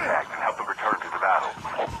the dog tags and help them return to the battle.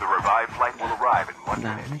 The revive flight will arrive in 1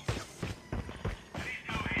 minute.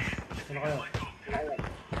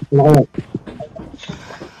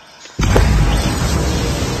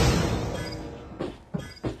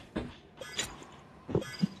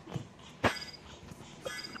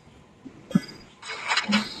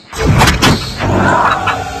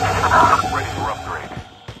 Ready for upgrade.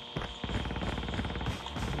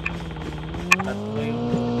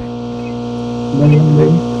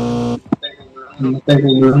 Tatlo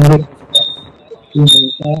yung...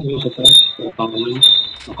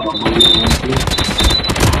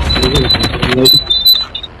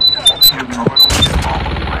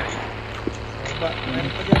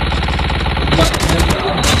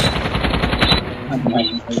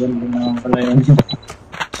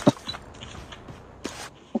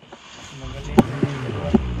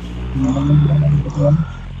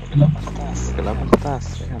 Kailangan patas.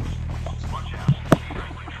 Ayan.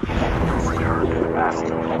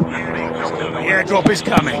 The airdrop is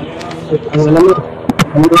coming. The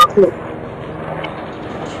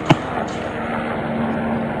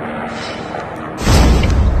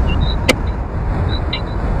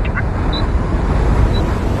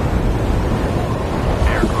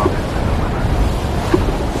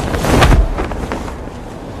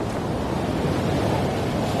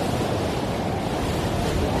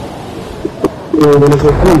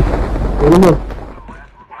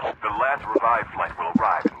last revive flight will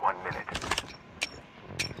arrive in 1 minute.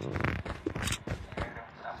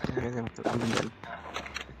 Ayan, kailangan dyan.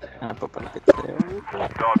 Papalapit tayo.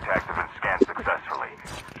 Dog tags have been scanned successfully.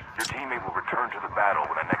 Your teammate will return to the battle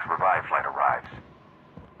when the next revive flight arrives.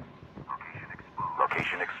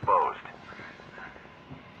 Location exposed.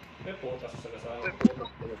 May putas sa kasama.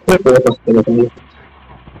 Sa likod mo.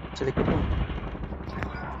 Sa likod mo.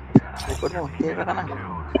 Tira ka na. Get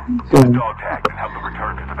the dog tags and help them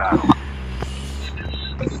return to the battle.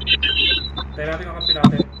 Tayo natin ang kampi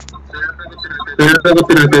natin.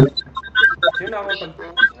 Sino ako tag...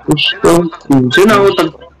 Sino ako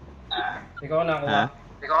tag... Ikaw na ako. Ha?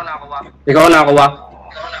 Ikaw na ako ba?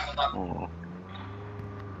 Oo.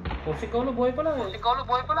 Kung si Kaulo buhay pa lang eh.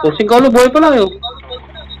 Kusing ka ulo, buhay pa lang yun.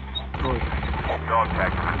 Dog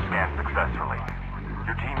tags have been scanned successfully.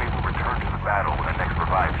 Your teammate will return to the battle when the next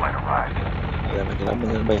revive flight arrives. Ayan, kailangan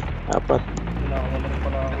dyan ba? Apat.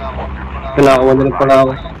 Kailangan na pala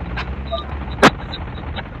ako.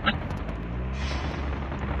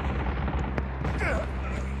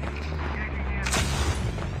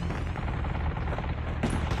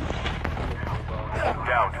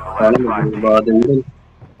 Down to the Sana last 5 teams. magbabaga din dun.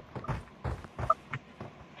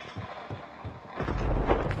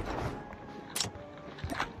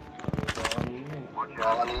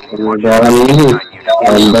 Magbabaga din dun.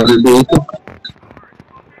 Ang dahil dito.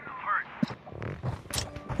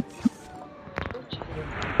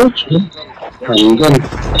 Hanggang.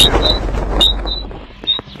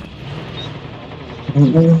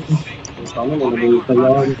 Sana magbabaga ka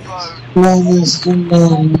lang.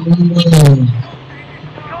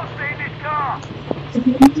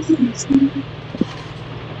 Your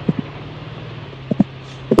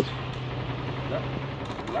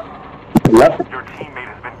teammate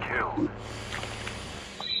has been killed.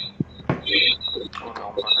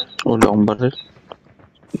 Wala akong baril.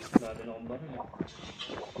 Wala din akong baril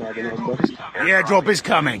eh. The airdrop is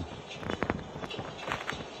coming.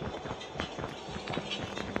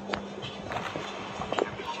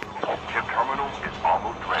 Chip terminal is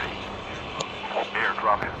almost ready.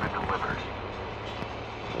 Airdrop has been delivered.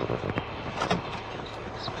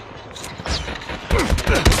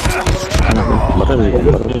 Baril.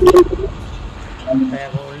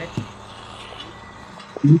 Kaya ko ulit.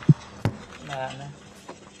 Wala na.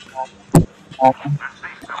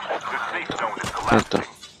 The safe zone is collapsing. Ito.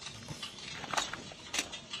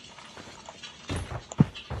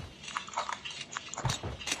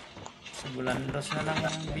 Si Bulandos na lang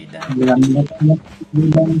ang bida. Naman.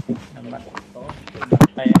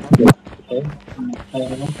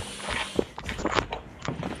 Kaya mo.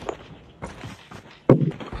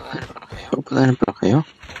 Pagkakain pa kayo?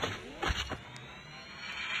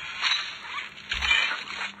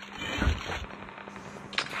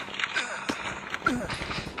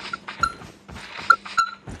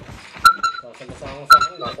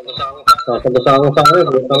 Sasagasa ako sa akin.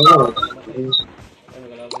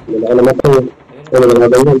 Wala ka naman tayo. Wala ka naman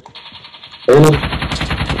tayo. Ayun.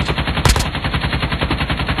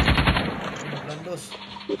 Bulandos.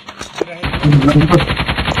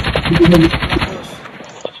 Ikaw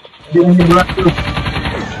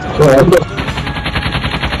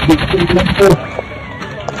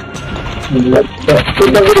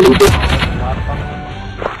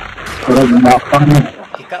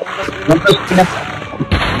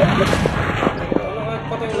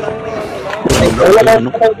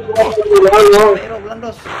Pero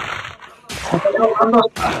Bulandos.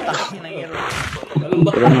 Takin ng hero.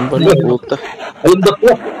 Wala nang bala, puta.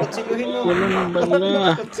 Kutsiluhin mo. Wala nang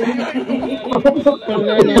bala.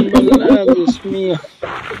 Wala nang bala, Diyos mio.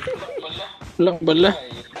 Walang bala.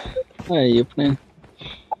 Ayop na yun.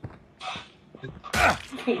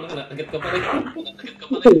 Agad ka pa rin.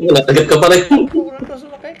 Agad ka pa rin. Bulandos,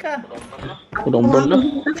 sumakay ka. Walang bala.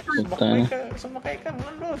 Puta na. Sumakay ka,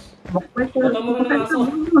 Bulandos. Bata mo rin ang aso.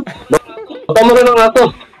 Bata mo rin ang aso.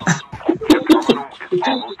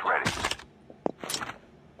 Almost ready.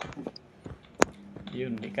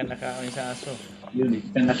 Yun, di ka nakakain sa aso.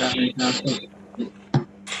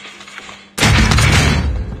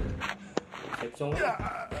 Sepsong ka.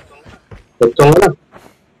 Ito nga.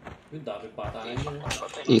 Yung dami patahan mo.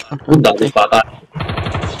 Ikaw. Ang dami pata.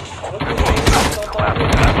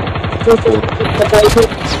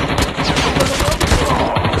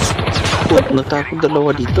 Put, natakot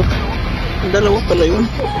dalawa dito. Dalawa pala yun.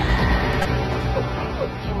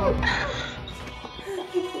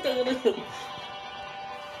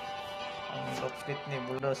 Ang lupit ni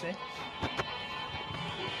Bulandos eh.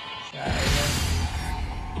 Sayang.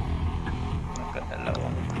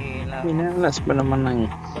 Nakadalawang kilang. Minalas pa naman ng...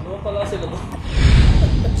 Ano pala sila to?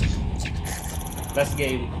 Last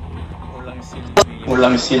game.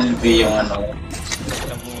 Walang silbi yung ano.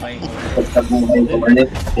 sa buhay mo.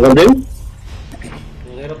 Ano din?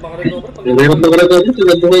 Ang hirap makarecover pag Ang hirap na recover.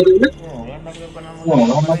 Tingnan mo ngayon ulit. Oo,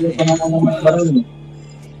 nagkaroon pa naman.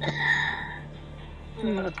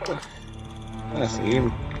 Last game.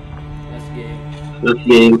 last game. Last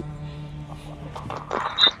game.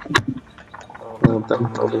 Puta,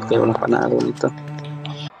 ulit kayo ng panalo nito.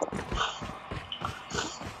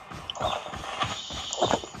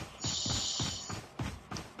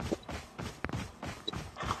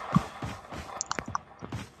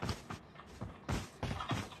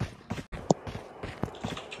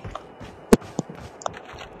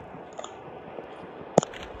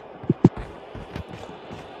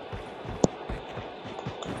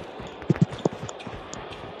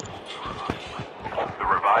 The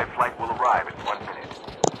revived flight will arrive in 1 minute.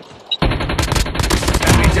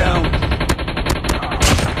 Enemy down.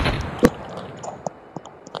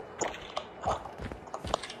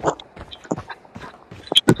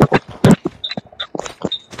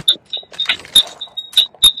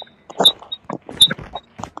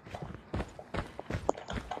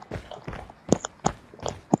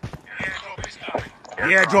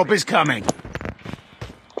 The airdrop is coming.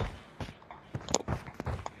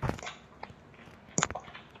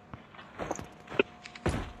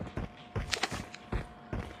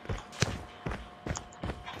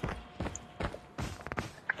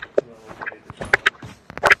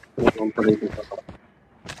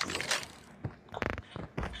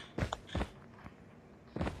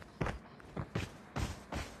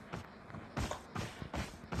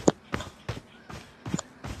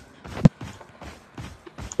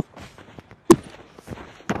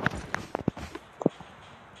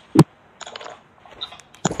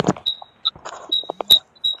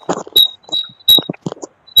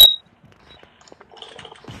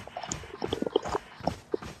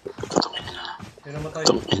 Pinamatay.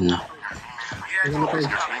 Tangina.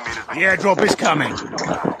 The airdrop is coming.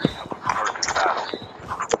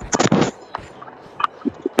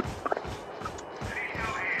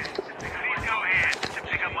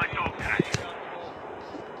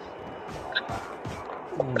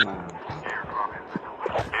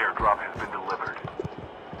 Airdrop has been delivered.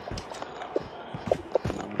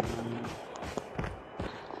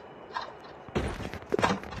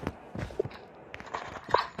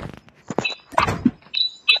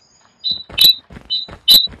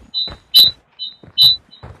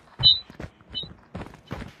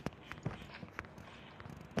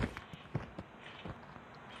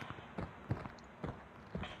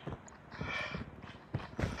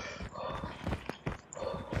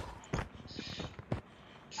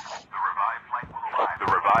 The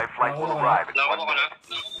revived flight will arrive in 1 minute.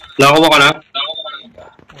 Nakakuha ka na?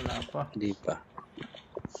 Wala pa. Hindi pa.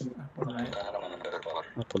 Ako na yun.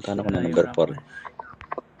 Napunta na ako ng number 4.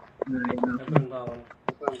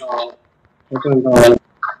 Nagkaroon ba ako?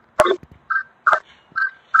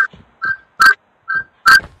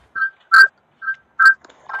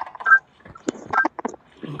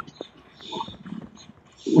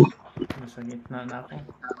 Nasa gitna na ako.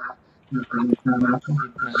 Gitna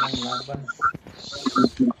ng laban.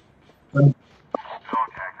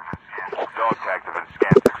 Dog tags have been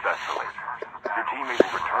scanned successfully. Your teammate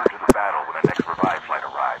will return to the battle when the next revived flight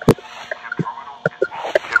arrives.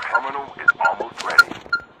 Ship terminal is almost ready.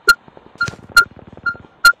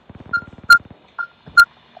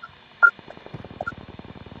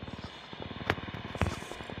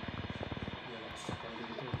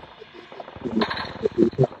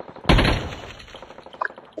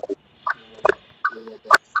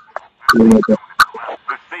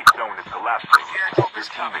 The safe zone is collapsing. Your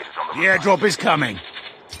teammate is on the The airdrop is coming.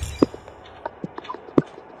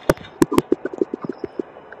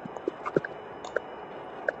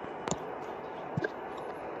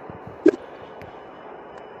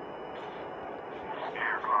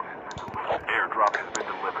 airdrop has been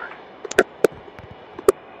delivered.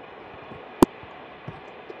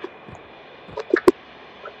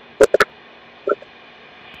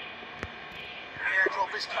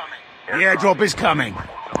 The airdrop is coming.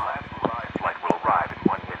 The last revived flight will arrive in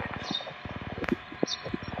 1 minute.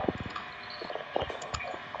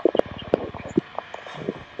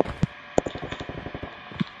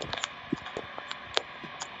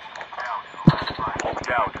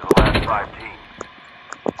 Down to the last 5 teams.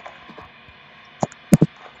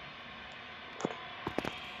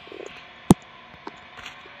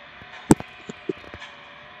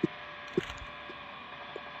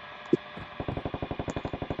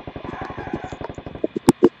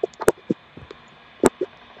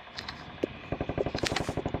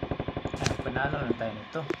 Panalo na tayo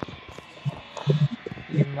nito.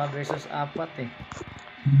 5 versus 4 eh.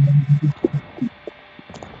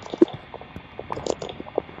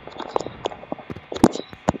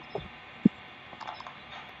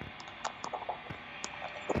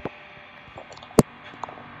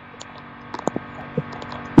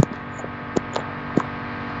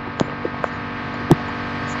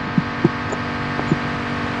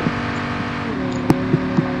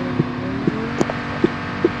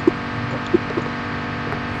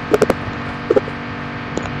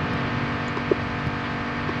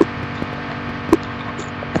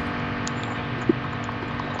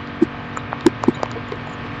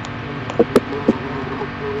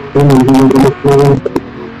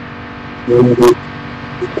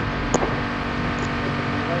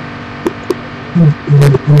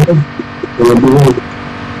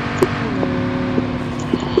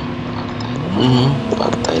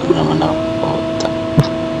 Patay na naman ako. Puta.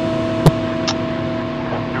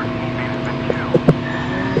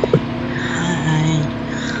 Ay.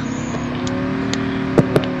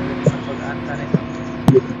 Pag-anta nito.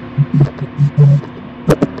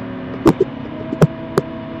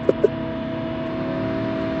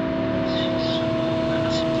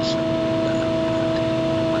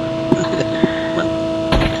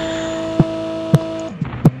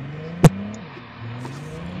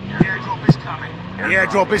 The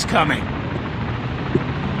airdrop is coming.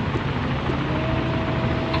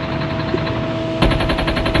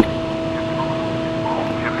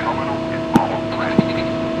 Ship terminal is almost ready.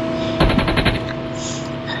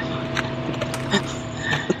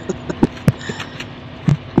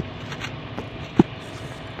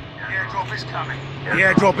 The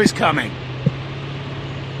airdrop is coming.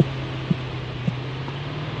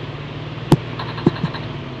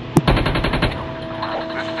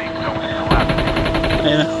 The safe zone is collapsing.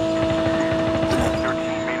 Ayun na. Your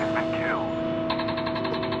teammate has been killed.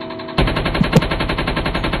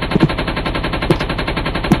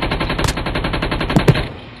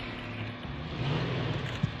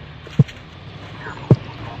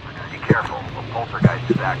 device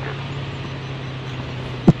is active.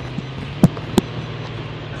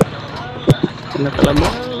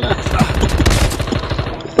 Nakalabang lah.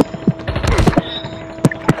 Your teammate has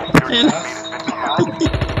been killed.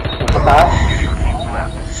 Few teams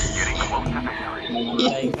left. Getting close to victory.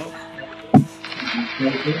 Like,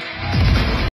 Okay.